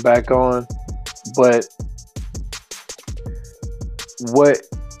can get him back on. But what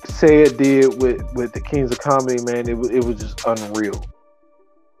Said did with the Kings of Comedy, man, it was just unreal.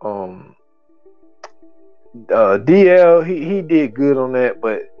 DL, he did good on that,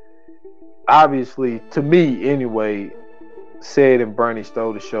 but obviously, to me anyway, Said and Bernie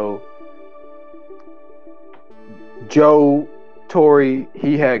stole the show. Joe Torre,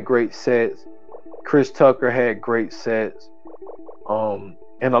 he had great sets. Chris Tucker had great sets.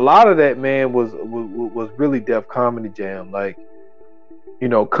 And a lot of that, man, was really Def Comedy Jam. Like, you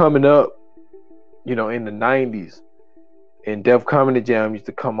know, coming up, you know, in the 90s, and Def Comedy Jam used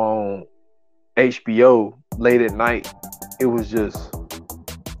to come on HBO late at night. It was just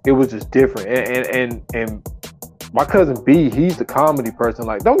different. And my cousin B, he's the comedy person.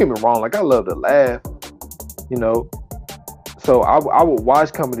 Like, don't get me wrong, like I love to laugh, you know. So I would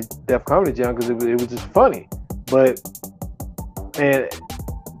watch Def Comedy Jam because it was just funny. But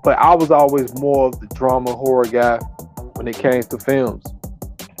I was always more of the drama horror guy when it came to films.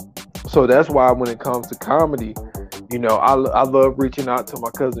 So that's why when it comes to comedy, you know, I love reaching out to my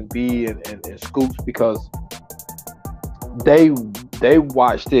cousin B and Scoops, because they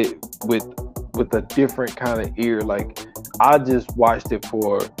watched it with a different kind of ear. Like I just watched it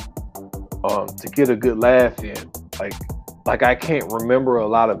for to get a good laugh in. Like I can't remember a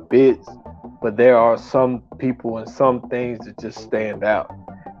lot of bits, but there are some people and some things that just stand out.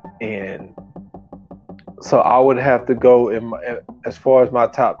 And so I would have to go as far as my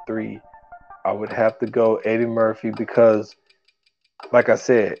top three, I would have to go Eddie Murphy, because like I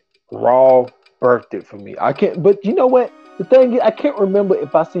said, Raw birthed it for me. I can't, but you know what? The thing is, I can't remember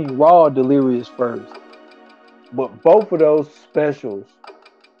if I seen Raw or Delirious first. But both of those specials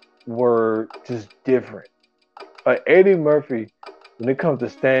were just different. Like Eddie Murphy, when it comes to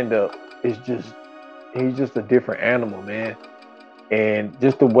stand up, he's just a different animal, man. And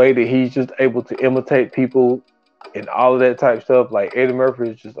just the way that he's just able to imitate people and all of that type stuff, like Eddie Murphy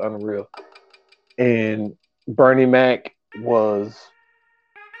is just unreal. And Bernie Mac was,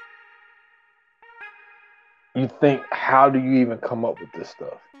 you think, how do you even come up with this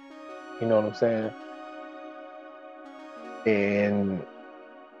stuff? You know what I'm saying? And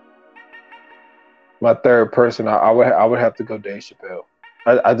my third person, I would have to go Dave Chappelle.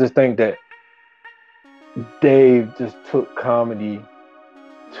 I just think that Dave just took comedy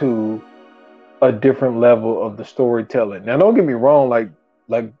to a different level of the storytelling. Now, don't get me wrong, like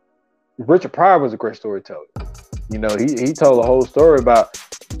Richard Pryor was a great storyteller. You know, he told a whole story about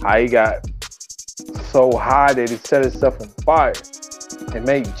how he got so high that he set himself on fire and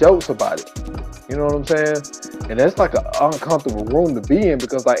made jokes about it. You know what I'm saying? And that's like an uncomfortable room to be in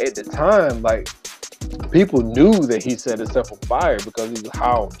because, like, at the time, like, people knew that he set himself on fire because he was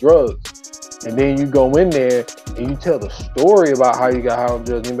high on drugs. And then you go in there and you tell the story about how you got high on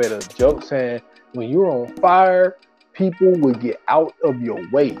drugs. You made a joke saying, when you're on fire, people would get out of your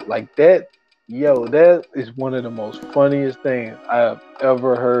way. Like that, that is one of the most funniest things I've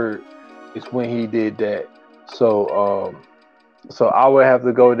ever heard is when he did that. So I would have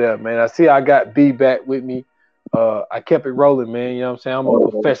to go there, man. I see I got B back with me. I kept it rolling, man. You know what I'm saying? I'm a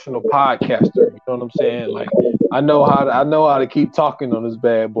professional podcaster. You know what I'm saying? Like I know how to keep talking on this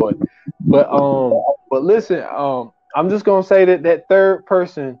bad boy. But listen, I'm just gonna say that third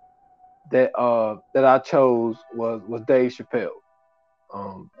person that I chose was Dave Chappelle.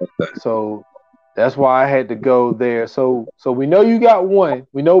 So that's why I had to go there. So we know you got one.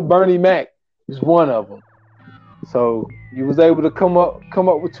 We know Bernie Mac is one of them. So you was able to come up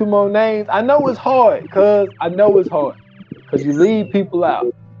with two more names. I know it's hard, cause you leave people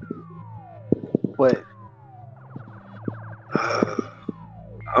out. But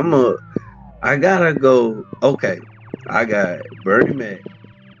I gotta go. Okay, I got Bernie Mac,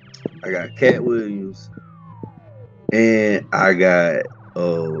 I got Cat Williams, and I got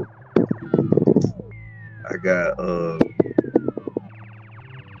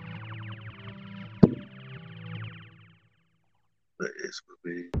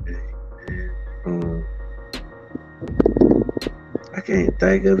I can't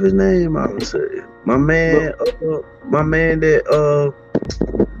think of his name all of a sudden. My man that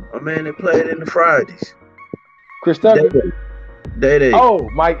played in the Fridays. Chris Tucker. Day. Oh,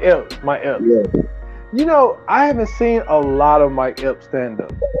 Mike Epps. Yeah. You know, I haven't seen a lot of Mike Epps stand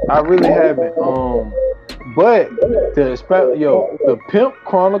up. I really haven't. But the Pimp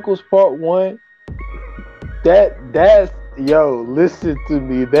Chronicles Part 1, that's listen to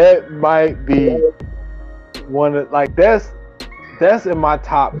me. That might be one of that's in my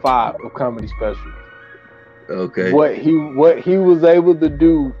top 5 of comedy specials. Okay. What he was able to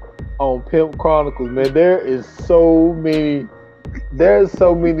do on Pimp Chronicles, man, there's so many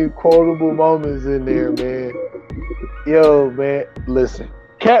quotable moments in there, man. Man, listen,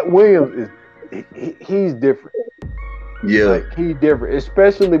 Cat Williams he's different. Yeah, like he's different,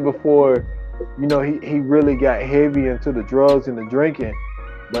 especially before he really got heavy into the drugs and the drinking.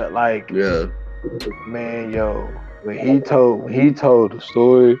 But man, when he told the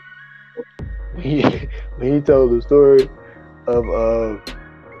story, when he told the story of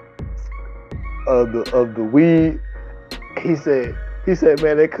the weed, he said,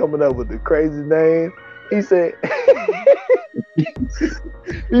 man, they're coming up with the crazy names. He said,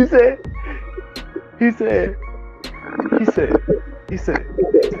 nigga.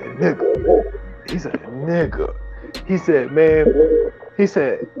 He said, man,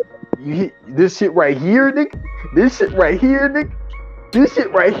 this shit right here, nigga. This shit right here, nigga. This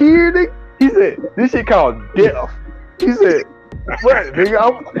shit right here, nigga. He said, this shit called death. He said, what,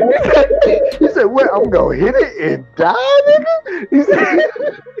 nigga? He said, what? I'm gonna hit it and die, nigga?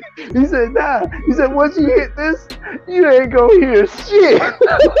 He said, nah. He said, once you hit this, you ain't gonna hear shit.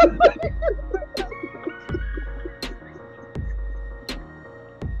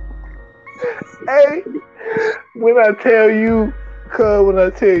 Hey, when I tell you,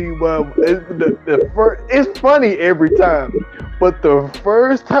 Bob, it's funny every time, but the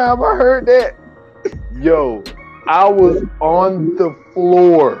first time I heard that, I was on the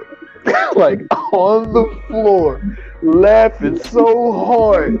floor, laughing so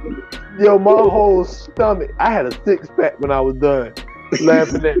hard. My whole stomach. I had a 6-pack when I was done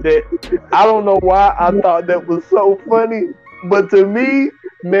laughing at that. I don't know why I thought that was so funny, but to me,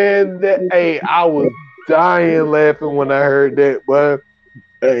 man, I was dying laughing when I heard that, boy.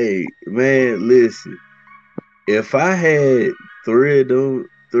 Hey, man, listen. If I had 3 of them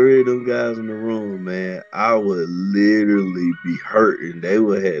three of them guys in the room, man, I would literally be hurting. They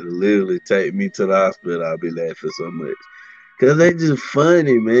would have to literally take me to the hospital. I'd be laughing so much. Cause they just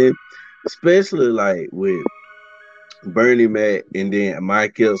funny, man. Especially like with Bernie Mac and then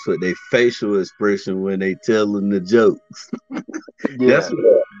Mike Epps with their facial expression when they telling the jokes. Yeah. That's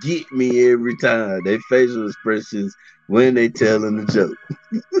what get me every time. They facial expressions when they telling the joke.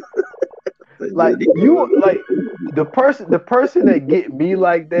 Like the person that get me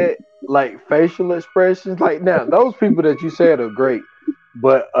like that, like facial expressions, like now those people that you said are great.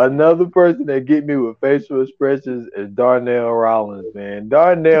 But another person that get me with facial expressions is Darnell Rollins, man.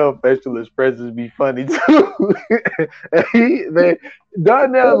 Darnell facial expressions be funny too. Man,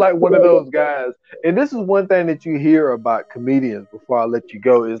 Darnell like one of those guys. And this is one thing that you hear about comedians before I let you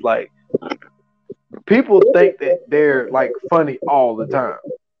go is like people think that they're like funny all the time.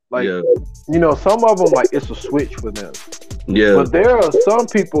 Like, Yeah, some of them like it's a switch for them. yeah, But there are some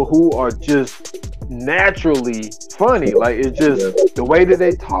people who are just naturally funny. Like it's just the way that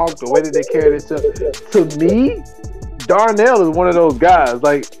they talk, the way that they carry themselves. To me, Darnell is one of those guys.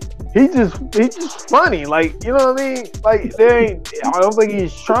 Like he's just funny. Like you know what I mean? Like I don't think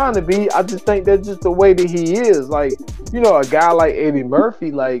he's trying to be. I just think that's just the way that he is. Like a guy like Eddie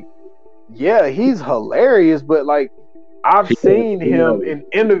Murphy. Like yeah, he's hilarious, but like I've seen him in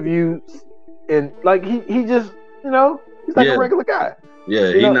interviews, and like he just he's like a regular guy. yeah.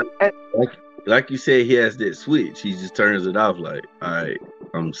 You He know, not and, like you said. He has that switch. He just turns it off. Like, all right,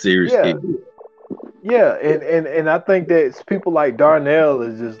 I'm serious. yeah, Kid. yeah, and I think that people like Darnell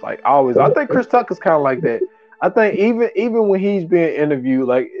is just like always. I think Chris Tucker's kind of like that. I think even when he's being interviewed,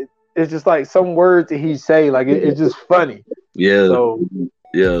 like it's just like some words that he say, like it's just funny. Yeah. So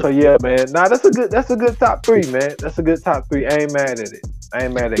yeah, man. Nah, that's a good top three, man. That's a good top three. I ain't mad at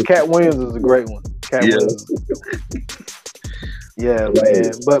it. Cat Williams is a great one. Williams. Yeah,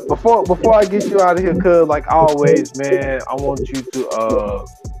 man. But before I get you out of here, cuz like always, man, I want you to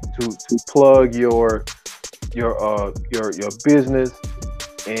plug your business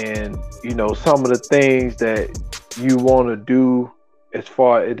and some of the things that you want to do as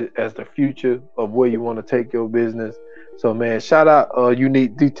far as the future of where you want to take your business. So man, shout out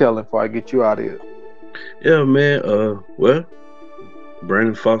Unique Detailing before I get you out of here. Yeah, man. Well,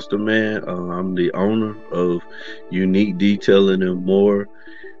 Brandon Foster, man. I'm the owner of Unique Detailing and More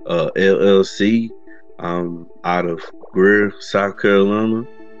LLC. I'm out of Greer, South Carolina,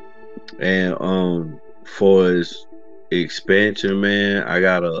 and for its expansion, man, I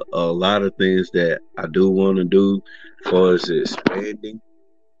got a lot of things that I do want to do for its expanding,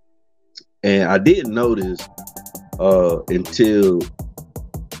 and I didn't notice until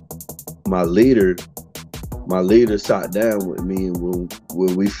my leader sat down with me, and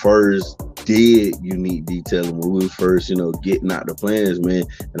when we first did Unique Detailing, when we was first getting out the plans, man,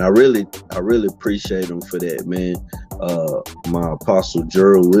 and I really appreciate him for that, man. My apostle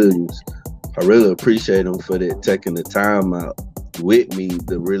Gerald Williams, I really appreciate him for that, taking the time out with me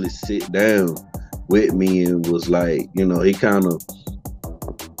to really sit down with me, and was like, he kind of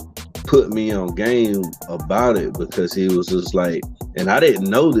put me on game about it, because he was just like, and I didn't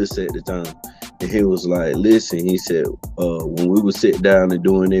know this at the time, and he was like, listen, he said, when we would sit down and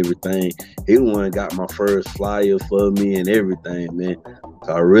doing everything, he the one got my first flyer for me and everything, man.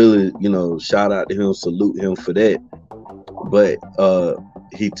 So I really, shout out to him, salute him for that. But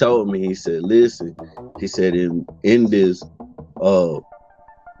he told me, he said, listen, he said, in this,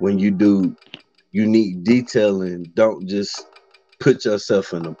 when you do Unique Detailing, don't just put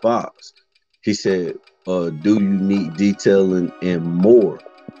yourself in a box. He said, do Unique Detailing and More.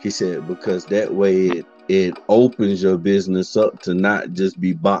 He said, because that way it opens your business up to not just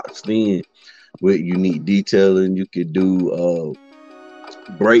be boxed in with Unique Detailing. You could do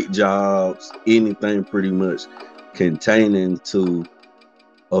brake jobs, anything pretty much containing to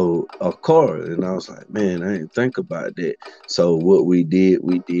a car. And I was like, man, I didn't think about that. So what we did,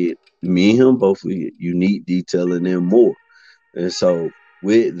 me and him both, we Unique Detailing and More. And so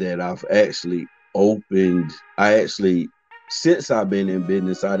with that, since I've been in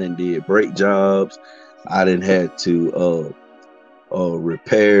business, I done did brake jobs. I done had to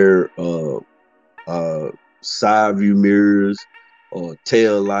repair side view mirrors or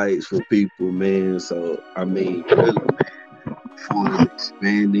tail lights for people, man. So I mean, really, man, for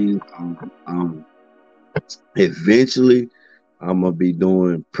expanding, eventually I'm gonna be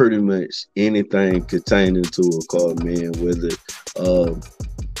doing pretty much anything pertaining to a car, man, whether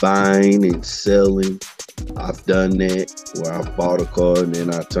buying and selling. I've done that, where I bought a car and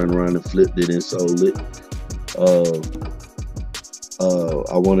then I turned around and flipped it and sold it.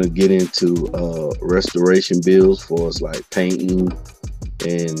 I want to get into restoration bills for us, like painting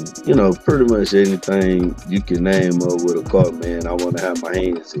and and pretty much anything you can name up with a car, man. I want to have my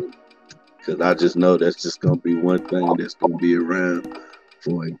hands in, because I just know that's just gonna be one thing that's gonna be around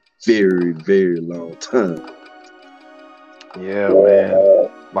for a very, very long time. Yeah, man.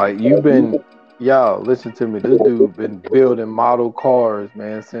 Like y'all listen to me. This dude been building model cars,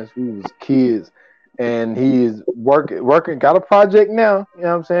 man, since we was kids, and he is working. Got a project now. You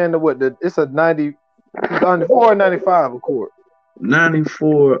know what I'm saying? It's a 94 or 95 Accord.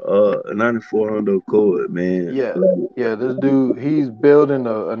 94 Honda Accord, man. Yeah, yeah. This dude, he's building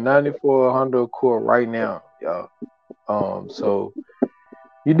a 94 Honda Accord right now, y'all. So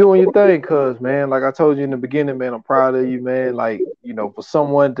you doing your thing, cuz man, like I told you in the beginning, man, I'm proud of you, man. Like, for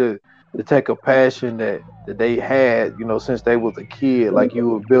someone to take a passion that they had, since they was a kid, like you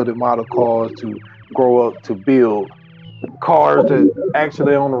were building model cars to grow up to build cars that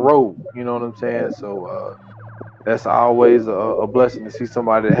actually on the road, you know what I'm saying? So that's always a blessing to see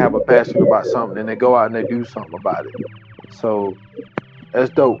somebody that have a passion about something and they go out and they do something about it. So that's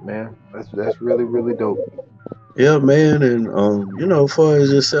dope, man. That's really, really dope. Yeah, man, and as far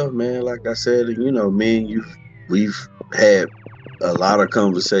as yourself, man, like I said, me and you, we've had a lot of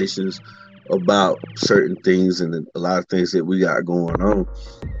conversations about certain things and a lot of things that we got going on.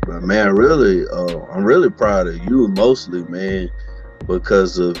 But man, really, I'm really proud of you mostly, man,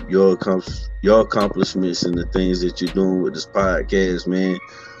 because of your accomplishments and the things that you're doing with this podcast, man.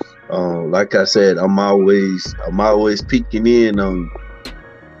 Like I said, I'm always peeking in on you.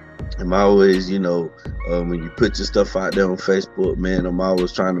 I'm always, when you put your stuff out there on Facebook, man, I'm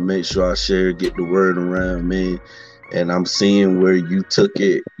always trying to make sure I share, get the word around, man. And I'm seeing where you took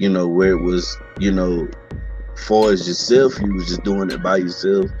it, where it was, far as yourself, you was just doing it by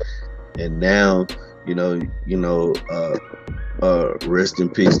yourself. And now, rest in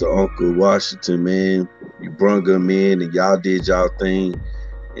peace to Uncle Washington, man. You brung him in and y'all did y'all thing.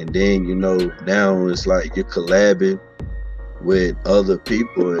 And then, now it's like you're collabing with other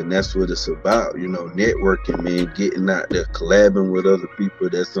people, and that's what it's about, networking, man, getting out there, collabing with other people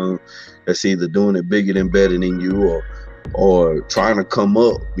that's either doing it bigger than better than you, or trying to come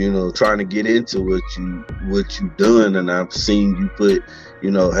up, trying to get into what you done. And I've seen you put,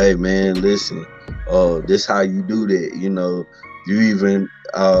 hey man, listen, this how you do that, you even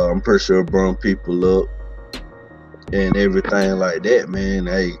I'm pretty sure brung people up and everything like that, man.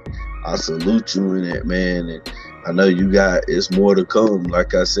 Hey, I salute you in that, man. And I know it's more to come.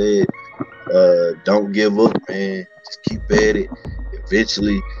 Like I said, don't give up, man. Just keep at it.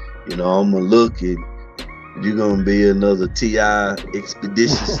 Eventually, I'm gonna look and you're gonna be another T.I.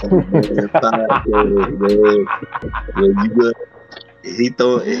 Expedition man, podcast, man. Yeah,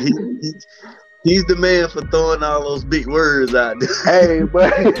 he's the man for throwing all those big words out there. Hey,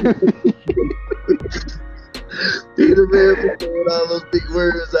 but He's the man for throwing all those big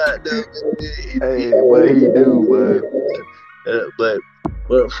words out there, man. Hey, what he do, but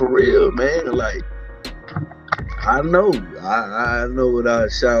for real, man, like I know without a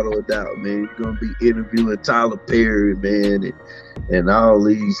shadow of doubt, man, you're gonna be interviewing Tyler Perry, man, and all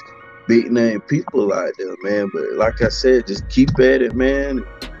these big name people out there, man. But like I said, just keep at it, man.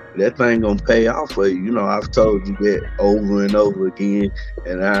 That thing gonna pay off for you. I've told you that over and over again,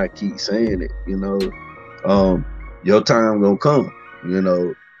 and I keep saying it. Your time gonna come.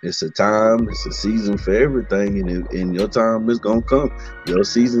 It's a time, it's a season for everything, and your time is gonna come. Your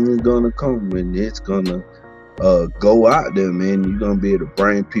season is gonna come, and it's gonna go out there, man. You're gonna be able to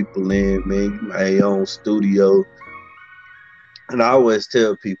bring people in, man. You have your own studio. And I always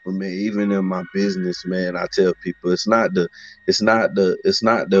tell people, man, even in my business, man, I tell people it's not the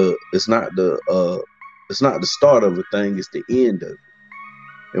start of a thing, it's the end of it.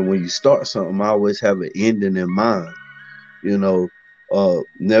 And when you start something, I always have an ending in mind.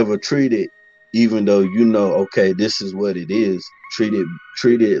 Never treat it, even though okay, this is what it is. Treat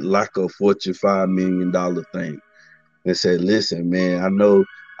it like a Fortune $5 million thing, and say, listen, man, I know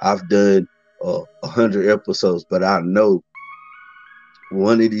I've done 100 episodes, but I know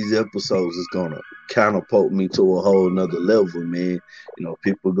one of these episodes is gonna catapult me to a whole nother level, man.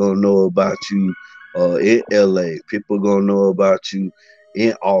 People gonna know about you in LA. People gonna know about you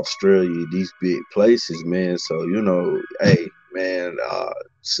in Australia, these big places, man. So, hey, man,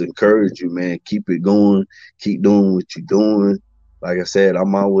 just encourage you, man. Keep it going. Keep doing what you're doing. Like I said,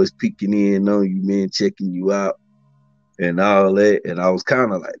 I'm always peeking in on you, man, checking you out and all that. And I was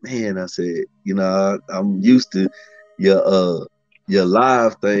kind of like, man, I said, I'm used to your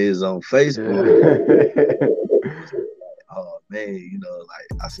live things on Facebook. yeah. Oh man,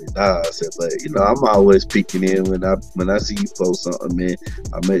 like I said, nah, I said, but I'm always peeking in when I see you post something, man.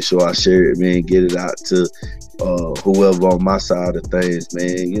 I make sure I share it, man, get it out to whoever on my side of things,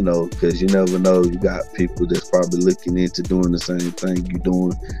 man, because you never know, you got people that's probably looking into doing the same thing you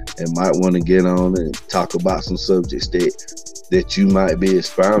doing and might want to get on and talk about some subjects that you might be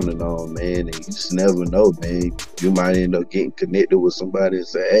expounding on, man, and you just never know, man. You might end up getting connected with somebody and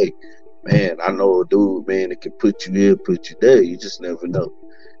say, hey, man, I know a dude, man, that can put you here, put you there. You just never know.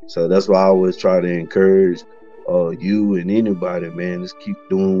 So that's why I always try to encourage you and anybody, man, just keep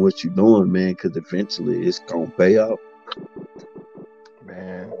doing what you're doing, man, because eventually it's going to pay off.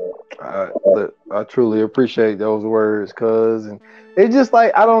 Man, I truly appreciate those words, cuz, and it's just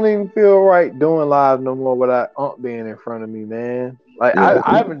like I don't even feel right doing live no more without Unc being in front of me, man. Like Yeah.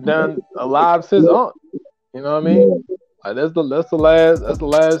 I haven't done a live since Unc. You know what I mean? Like that's the last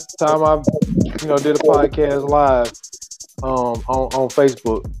time I did a podcast live on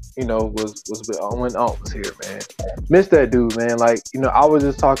Facebook. Was when Unc was here, man. Miss that dude, man. Like I was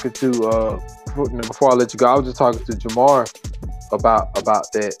just talking to before I let you go, I was just talking to Jamar about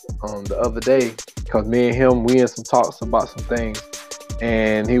that the other day, because me and him, we in some talks about some things,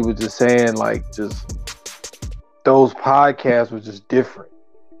 and he was just saying like just those podcasts were just different.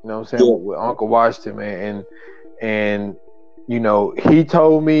 You know what I'm saying? With Uncle Washington, man, and he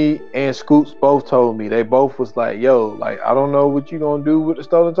told me and Scoots both told me, they both was like, yo, like I don't know what you gonna do with the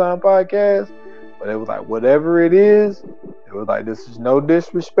Stolen Time podcast, but it was like whatever it is, it was like, this is no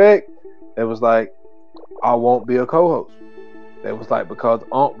disrespect. It was like, I won't be a co-host. That was like, because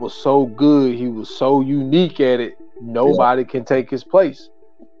Unc was so good, he was so unique at it, nobody can take his place,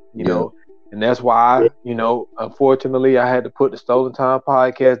 you know. And that's why, unfortunately, I had to put the Stolen Time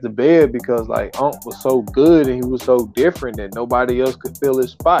podcast to bed, because like Unc was so good and he was so different that nobody else could fill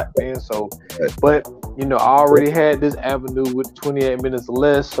his spot, man. So, but I already had this avenue with 28 minutes or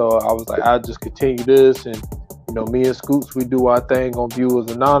less, so I was like, I'll just continue this, and me and Scoots, we do our thing on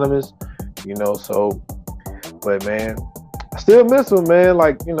Viewers Anonymous, So, but man, I still miss him, man.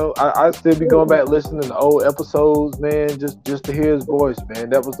 Like, I still be going back listening to old episodes, man, just to hear his voice, man.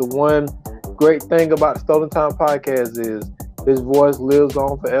 That was the one great thing about the Stolen Time podcast, is his voice lives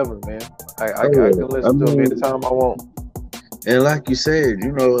on forever, man. I can listen to him anytime I want. And like you said,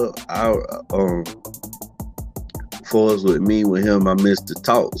 for us with me, with him, I missed the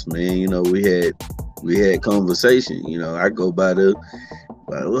talks, man. We had conversation. I go by the,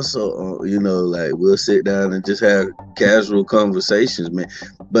 like, what's up? Like we'll sit down and just have casual conversations, man.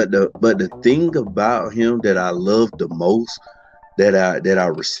 But the thing about him that I love the most, that I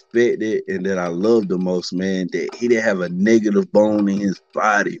respected and that I loved the most, man, that he didn't have a negative bone in his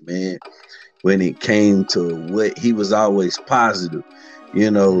body, man. When it came to what he was always positive,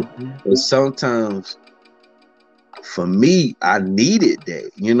 And sometimes for me, I needed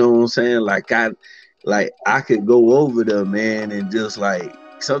that. You know what I'm saying? Like I could go over there, man, and just like,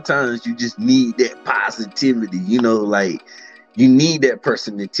 sometimes you just need that positivity, like you need that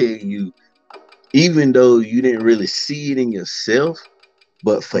person to tell you, even though you didn't really see it in yourself,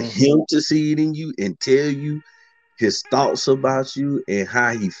 but for him to see it in you and tell you his thoughts about you and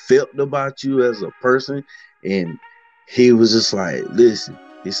how he felt about you as a person. And he was just like, listen,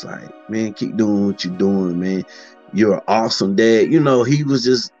 it's like, man, keep doing what you're doing, man. You're an awesome dad. He was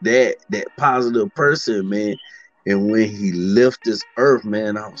just that positive person, man. And when he left this earth,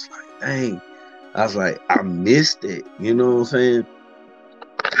 man, I was like, dang. I was like, I missed it. You know what I'm saying?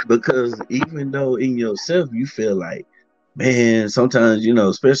 Because even though in yourself you feel like, man, sometimes,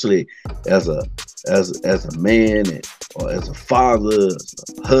 especially as a man, or as a father, as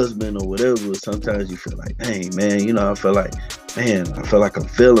a husband, or whatever, sometimes you feel like, dang, man, I feel like I'm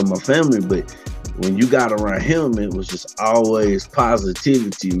failing my family. But when you got around him, it was just always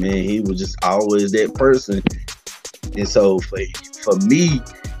positivity, man. He was just always that person. And so for me,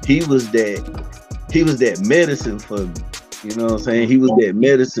 he was that medicine for me. You know what I'm saying? He was that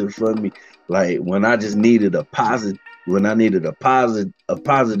medicine for me. Like when I just needed a positive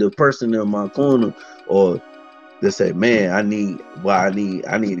person in my corner, or to say, man, I need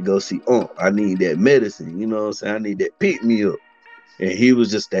to go see Unc. I need that medicine. You know what I'm saying? I need that pick me up. And he was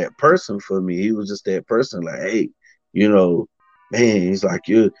just that person for me. He was just that person, like, hey, man, he's like,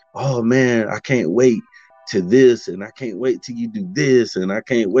 oh man, I can't wait to this, and I can't wait till you do this, and I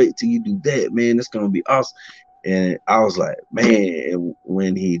can't wait till you do that, man. It's gonna be awesome. And I was like, man, and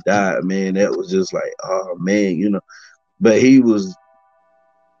when he died, man, that was just like, oh man, but he was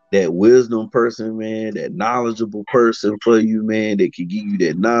that wisdom person, man, that knowledgeable person for you, man, that could give you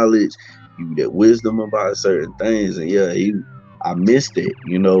that knowledge, give you that wisdom about certain things. And yeah, I missed it,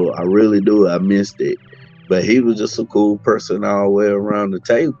 I really do. I missed it. but he was just a cool person all the way around the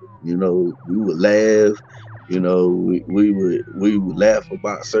table. You know, we would laugh. You know, we would laugh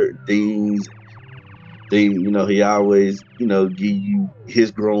about certain things. You know, he always, you know, give you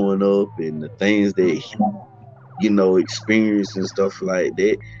his growing up and the things that he, you know, experienced and stuff like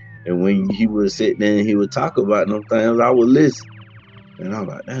that. And when he would sit there and he would talk about them things, I would listen. And I'm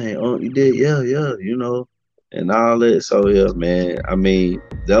like, dang, you did, yeah, yeah, you know, and all that. So yeah, man. I mean,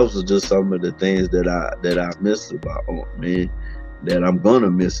 those are just some of the things that I miss about man, that I'm gonna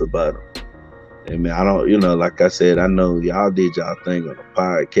miss about him. And man, I don't, you know, like I said, I know y'all did y'all thing on the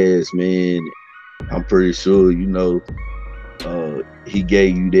podcast, man. I'm pretty sure, you know, he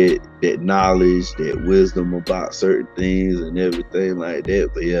gave you that knowledge, that wisdom about certain things and everything like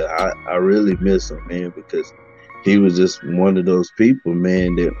that. But yeah, I really miss him, man, because he was just one of those people,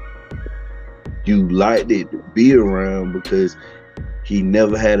 man, that you liked it to be around because he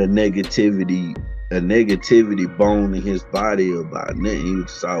never had a negativity bone in his body about nothing. He was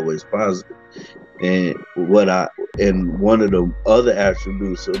just always positive. And one of the other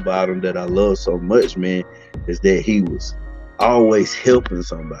attributes about him that I love so much, man, is that he was always helping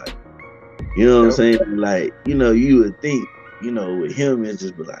somebody. You know what I'm saying? Like, you know, you would think, you know, with him, it's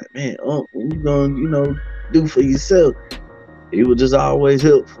just be like, man, when you gonna, you know, do for yourself? He was just always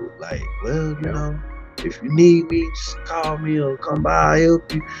helpful. Like, well, you know, if you need me, just call me or come by, I'll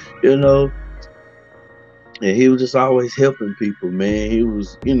help you, you know. And he was just always helping people, man. He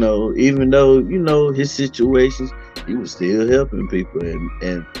was, you know, even though, you know, his situations, he was still helping people.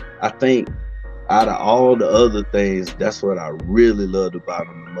 And I think out of all the other things, that's what I really loved about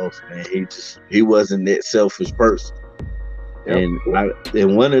him the most, man. He wasn't that selfish person. And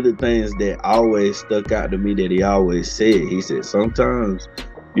one of the things that always stuck out to me that he always said, he said, sometimes,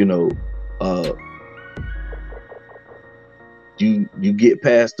 you know, you get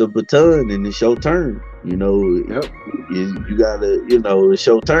past the baton and it's your turn. You know, you gotta, you know, it's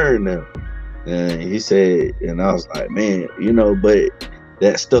your turn now. And he said, and I was like, man, you know, but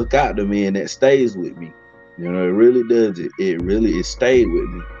that stuck out to me and that stays with me. You know, it really does. It stayed with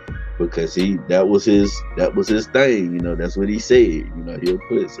me because that was his thing. You know, that's what he said. You know, he'll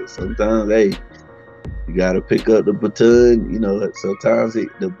put it. Sometimes, hey, you gotta pick up the baton. You know, sometimes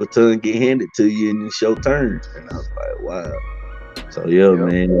the baton get handed to you and it's your turn. And I was like, wow. So yeah,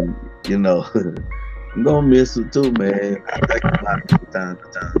 man, you know, I'm gonna miss him too, man. I think about it from time to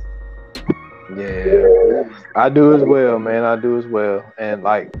time. Yeah, I do as well, man. I do as well. And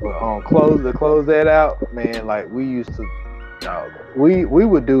like close that out, man. Like we used to, we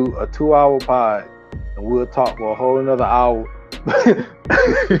would do a 2-hour pod, and we'll talk for a whole another hour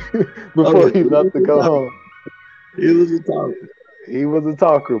before he left to go home. He was a talker. He was a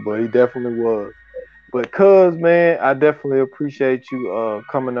talker, but he definitely was. But cuz, man, I definitely appreciate you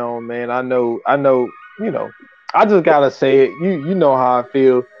coming on, man. I know, you know, I just gotta say it. You know how I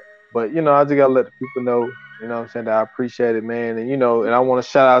feel. But you know, I just gotta let the people know, you know what I'm saying, that I appreciate it, man. And you know, and I wanna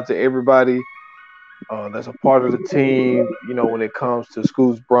shout out to everybody that's a part of the team, you know, when it comes to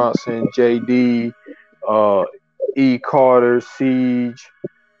Scoots Bronson, JD, E. Carter, Siege,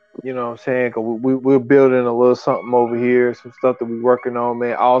 you know what I'm saying? Cause we're building a little something over here, some stuff that we're working on,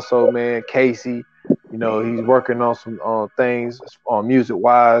 man. Also, man, Casey, you know, he's working on some things music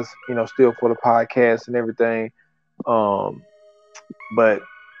wise, you know, still for the podcast and everything. But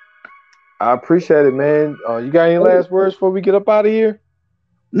I appreciate it, man. You got any last words before we get up out of here?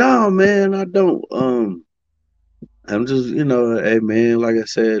 No, man, I don't. I'm just, you know, hey, man, like I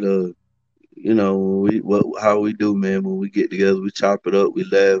said, you know, how we do, man. When we get together, we chop it up, we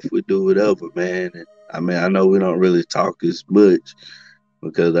laugh, we do whatever, man. And I mean, I know we don't really talk as much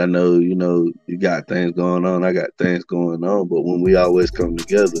because I know, you know, you got things going on, I got things going on. But when we always come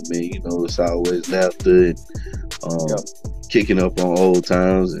together, man, you know, it's always laughter and kicking up on old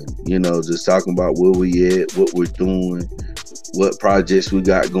times and, you know, just talking about where we at, what we're doing, what projects we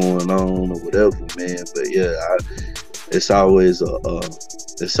got going on or whatever, man. But yeah, it's always a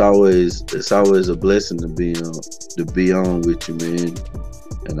blessing to be on with you, man.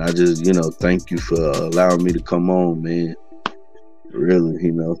 And I just, you know, thank you for allowing me to come on, man. Really,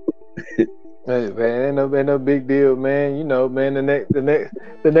 you know. Hey, man, ain't no big deal, man. You know, man,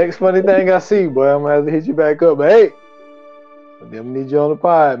 the next funny thing I see, boy, I'm gonna have to hit you back up. But hey, I'm gonna need you on the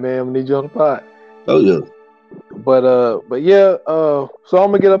pod, man. I'm gonna need you on the pod. Oh yeah. But yeah, so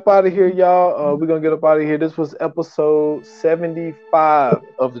I'm gonna get up out of here, y'all. We're gonna get up out of here. This was episode 75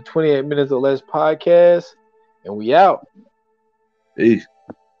 of the 28 Minutes or Less podcast, and we out. Peace.